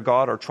faith in their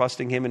God, are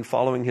trusting Him and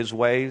following His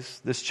ways.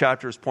 This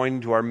chapter is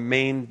pointing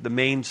to the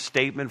main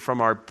statement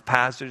from our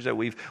passage that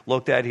we've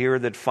looked at here,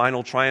 that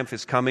final triumph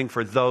is coming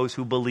for those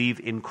who believe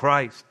in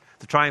Christ.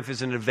 The triumph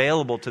isn't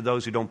available to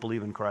those who don't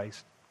believe in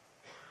Christ.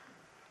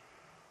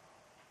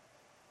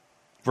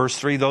 Verse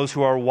 3, those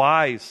who are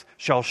wise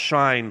shall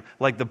shine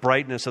like the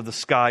brightness of the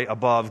sky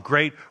above.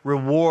 Great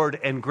reward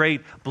and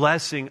great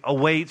blessing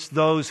awaits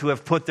those who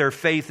have put their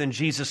faith in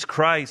Jesus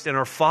Christ and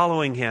are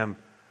following Him.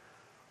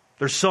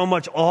 There's so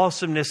much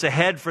awesomeness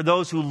ahead for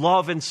those who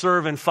love and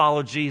serve and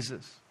follow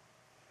Jesus.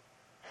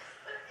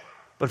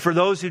 But for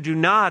those who do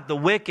not, the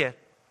wicked,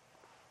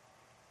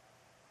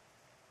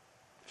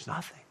 there's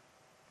nothing.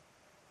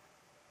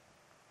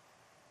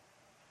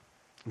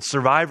 In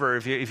Survivor,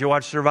 if you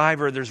watch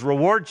Survivor, there's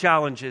reward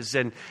challenges,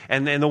 and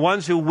the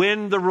ones who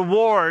win the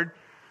reward,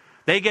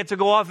 they get to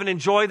go off and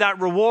enjoy that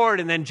reward,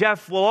 and then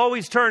Jeff will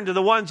always turn to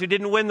the ones who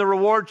didn't win the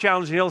reward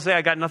challenge, and he'll say,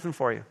 I got nothing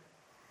for you.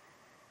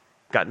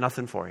 Got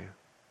nothing for you.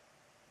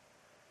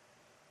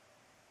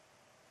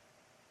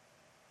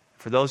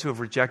 For those who have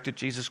rejected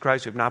Jesus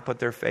Christ, who have not put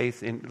their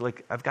faith in,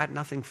 I've got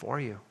nothing for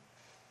you.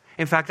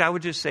 In fact, I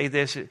would just say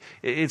this.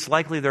 It's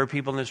likely there are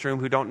people in this room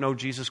who don't know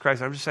Jesus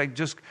Christ. I'm just saying,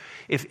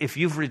 if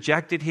you've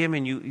rejected Him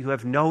and you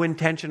have no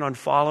intention on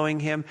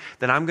following Him,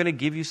 then I'm going to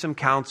give you some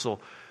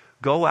counsel.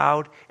 Go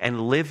out and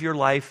live your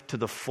life to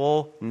the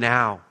full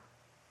now.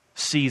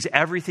 Seize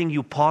everything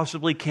you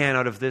possibly can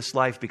out of this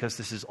life, because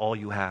this is all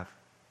you have.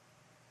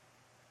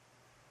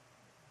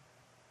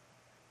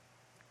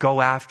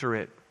 Go after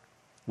it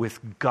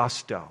with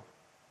gusto.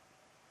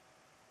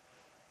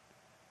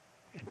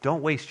 And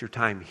don't waste your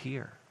time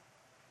here.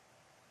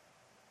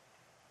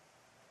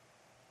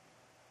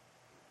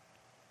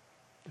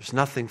 There's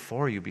nothing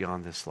for you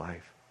beyond this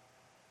life.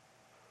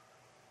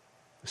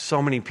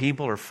 So many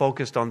people are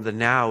focused on the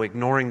now,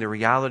 ignoring the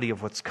reality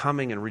of what's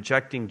coming and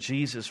rejecting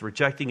Jesus,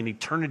 rejecting an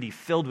eternity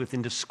filled with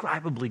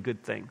indescribably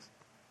good things.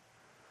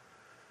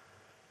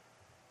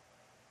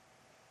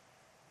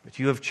 But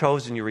you have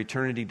chosen your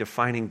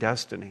eternity-defining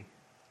destiny.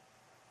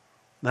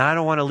 Now, I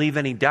don't want to leave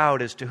any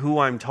doubt as to who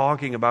I'm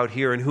talking about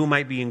here and who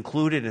might be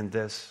included in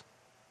this.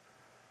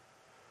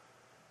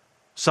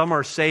 Some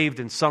are saved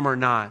and some are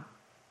not.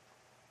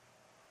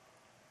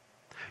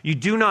 You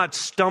do not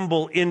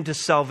stumble into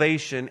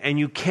salvation, and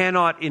you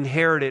cannot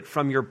inherit it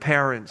from your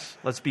parents.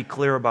 Let's be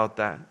clear about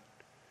that.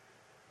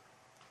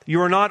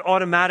 You are not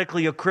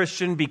automatically a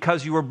Christian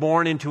because you were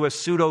born into a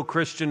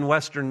pseudo-Christian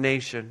Western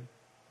nation.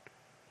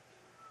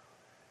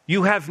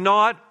 You have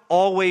not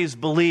always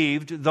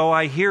believed, though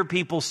I hear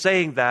people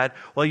saying that,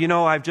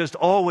 well, I've just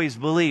always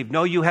believed.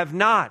 No, you have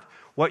not.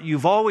 What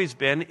you've always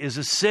been is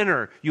a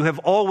sinner. You have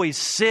always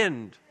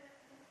sinned.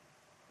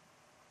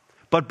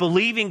 But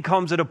believing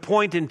comes at a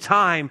point in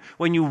time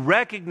when you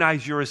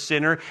recognize you're a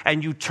sinner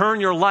and you turn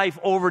your life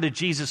over to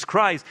Jesus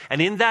Christ.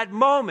 And in that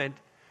moment,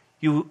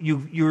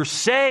 you're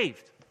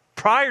saved.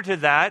 Prior to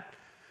that,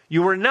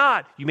 you were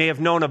not. You may have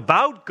known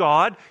about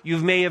God. You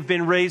may have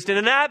been raised in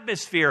an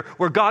atmosphere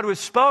where God was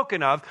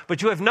spoken of,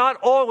 but you have not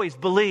always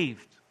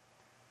believed.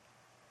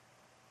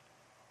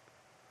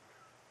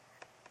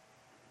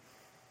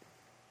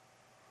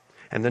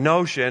 And the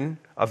notion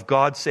of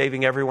God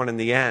saving everyone in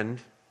the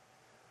end,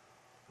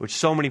 which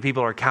so many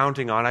people are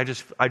counting on, I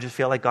just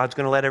feel like God's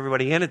going to let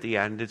everybody in at the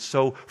end. It's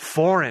so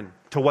foreign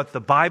to what the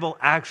Bible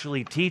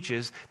actually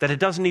teaches that it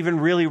doesn't even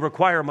really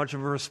require much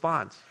of a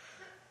response.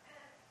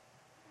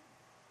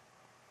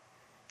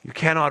 You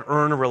cannot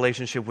earn a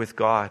relationship with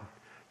God.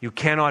 You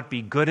cannot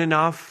be good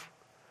enough.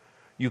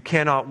 You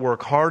cannot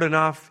work hard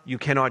enough. You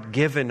cannot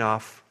give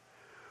enough.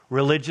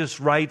 Religious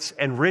rites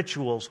and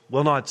rituals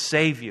will not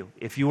save you.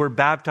 If you were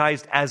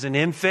baptized as an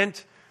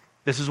infant,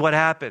 this is what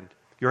happened.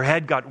 Your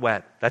head got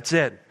wet. That's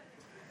it.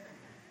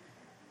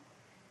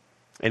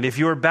 And if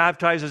you were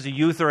baptized as a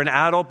youth or an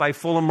adult by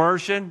full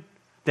immersion,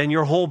 then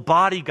your whole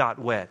body got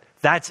wet.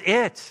 That's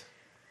it.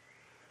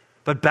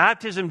 But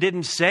baptism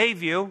didn't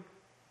save you.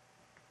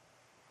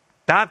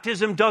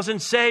 Baptism doesn't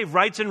save.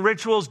 Rites and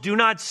rituals do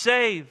not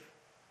save.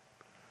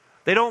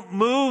 They don't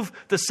move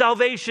the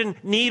salvation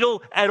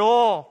needle at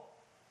all.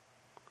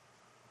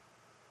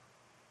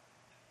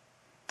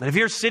 And if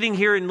you're sitting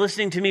here and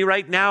listening to me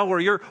right now, or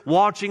you're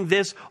watching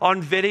this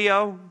on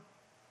video,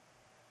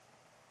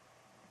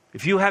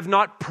 if you have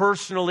not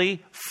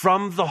personally,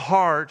 from the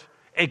heart,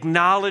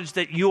 acknowledged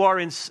that you are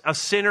a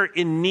sinner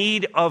in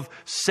need of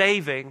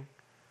saving,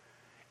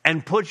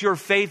 and put your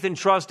faith and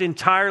trust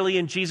entirely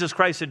in Jesus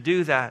Christ to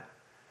do that,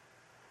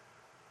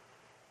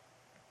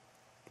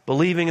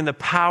 believing in the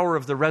power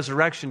of the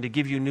resurrection to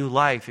give you new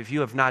life, if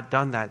you have not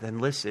done that, then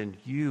listen,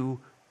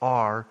 you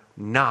are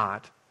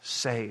not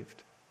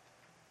saved.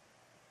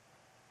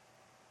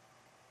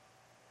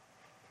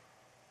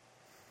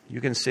 You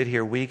can sit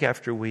here week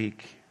after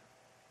week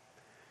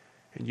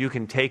and you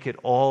can take it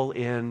all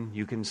in.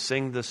 You can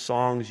sing the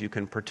songs. You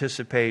can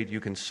participate. You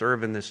can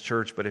serve in this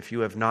church. But if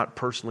you have not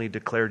personally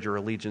declared your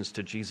allegiance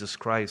to Jesus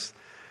Christ,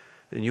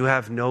 then you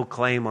have no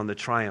claim on the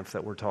triumph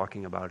that we're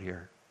talking about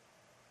here.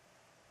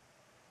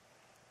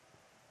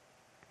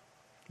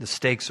 The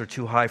stakes are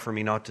too high for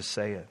me not to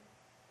say it.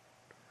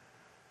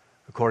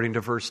 According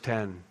to verse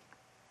 10,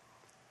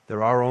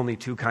 there are only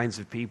two kinds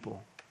of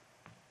people: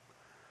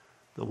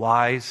 the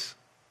wise,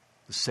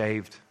 the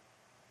saved,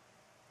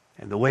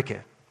 and the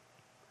wicked,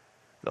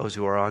 those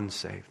who are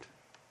unsaved.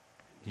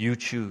 You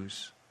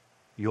choose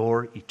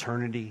your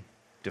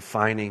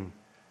eternity-defining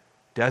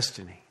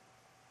destiny.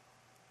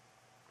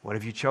 What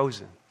have you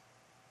chosen?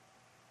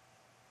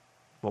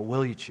 What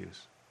will you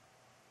choose?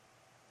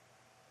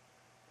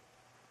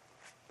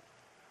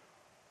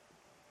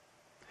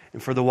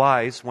 And for the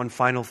wise, one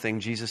final thing,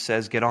 Jesus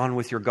says, get on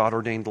with your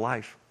God-ordained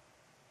life.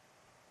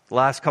 The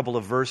last couple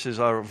of verses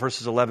are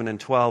verses 11 and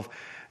 12.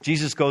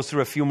 Jesus goes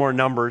through a few more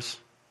numbers,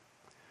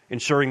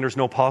 ensuring there's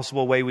no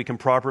possible way we can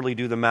properly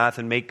do the math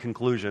and make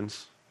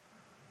conclusions.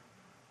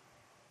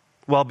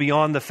 Well,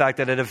 beyond the fact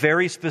that at a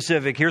very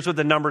specific, here's what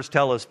the numbers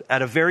tell us,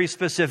 at a very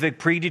specific,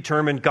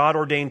 predetermined,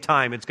 God-ordained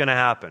time, it's going to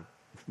happen.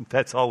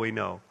 That's all we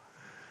know.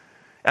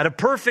 At a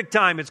perfect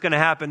time, it's going to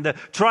happen. The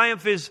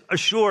triumph is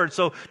assured.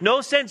 So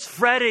no sense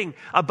fretting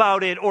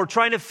about it or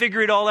trying to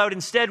figure it all out.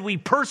 Instead, we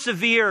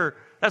persevere.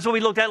 That's what we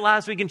looked at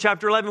last week in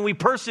chapter 11. We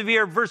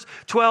persevere. Verse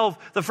 12,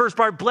 the first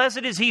part, blessed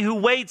is he who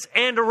waits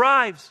and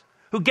arrives,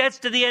 who gets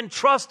to the end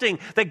trusting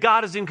that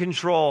God is in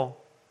control.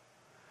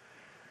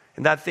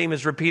 And that theme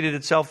has repeated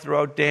itself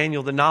throughout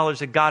Daniel, the knowledge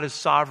that God is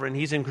sovereign.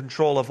 He's in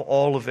control of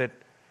all of it,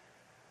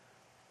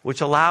 which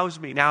allows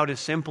me now to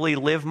simply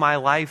live my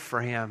life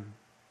for him,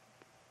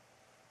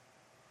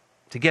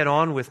 to get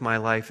on with my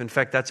life. In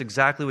fact, that's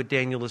exactly what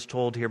Daniel is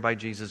told here by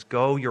Jesus.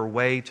 Go your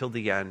way till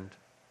the end.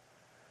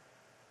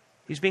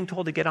 He's being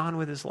told to get on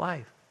with his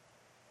life.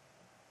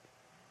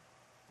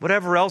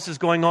 Whatever else is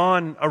going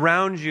on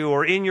around you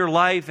or in your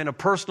life in a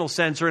personal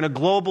sense or in a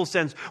global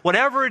sense,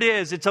 whatever it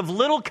is, it's of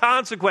little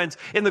consequence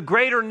in the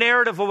greater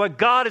narrative of what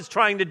God is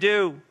trying to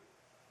do.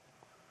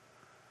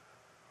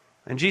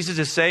 And Jesus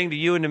is saying to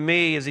you and to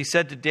me, as he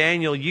said to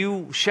Daniel,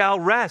 you shall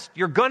rest.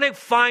 You're going to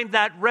find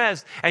that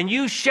rest, and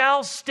you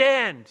shall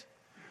stand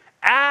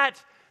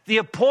at the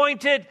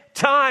appointed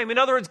time. In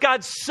other words,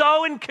 God's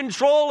so in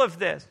control of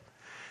this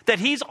that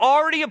he's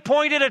already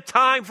appointed a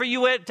time for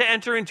you to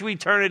enter into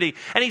eternity,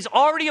 and he's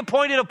already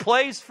appointed a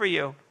place for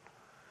you.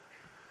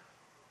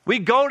 We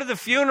go to the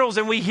funerals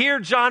and we hear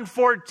John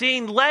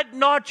 14, let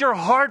not your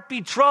heart be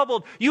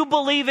troubled. You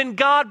believe in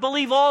God,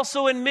 believe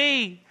also in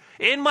me.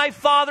 In my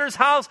Father's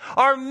house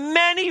are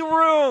many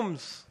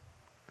rooms.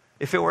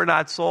 If it were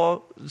not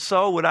so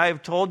would I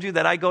have told you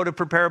that I go to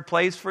prepare a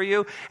place for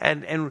you?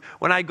 And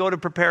when I go to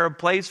prepare a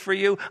place for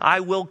you,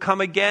 I will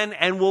come again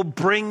and will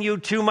bring you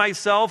to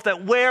myself,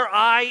 that where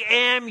I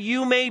am,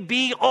 you may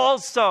be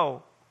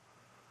also.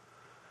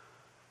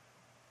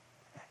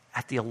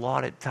 At the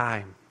allotted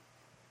time,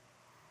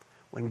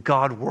 when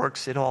God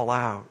works it all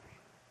out,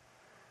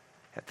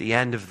 at the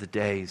end of the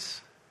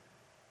days.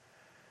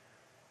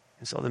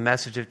 And so the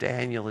message of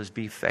Daniel is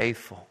be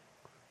faithful.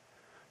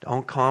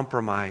 Don't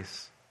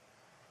compromise.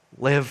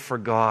 Live for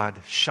God.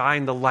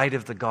 Shine the light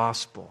of the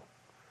gospel.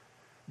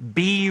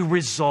 Be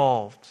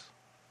resolved.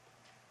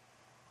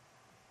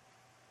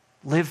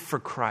 Live for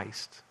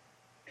Christ,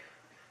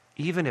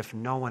 even if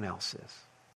no one else is.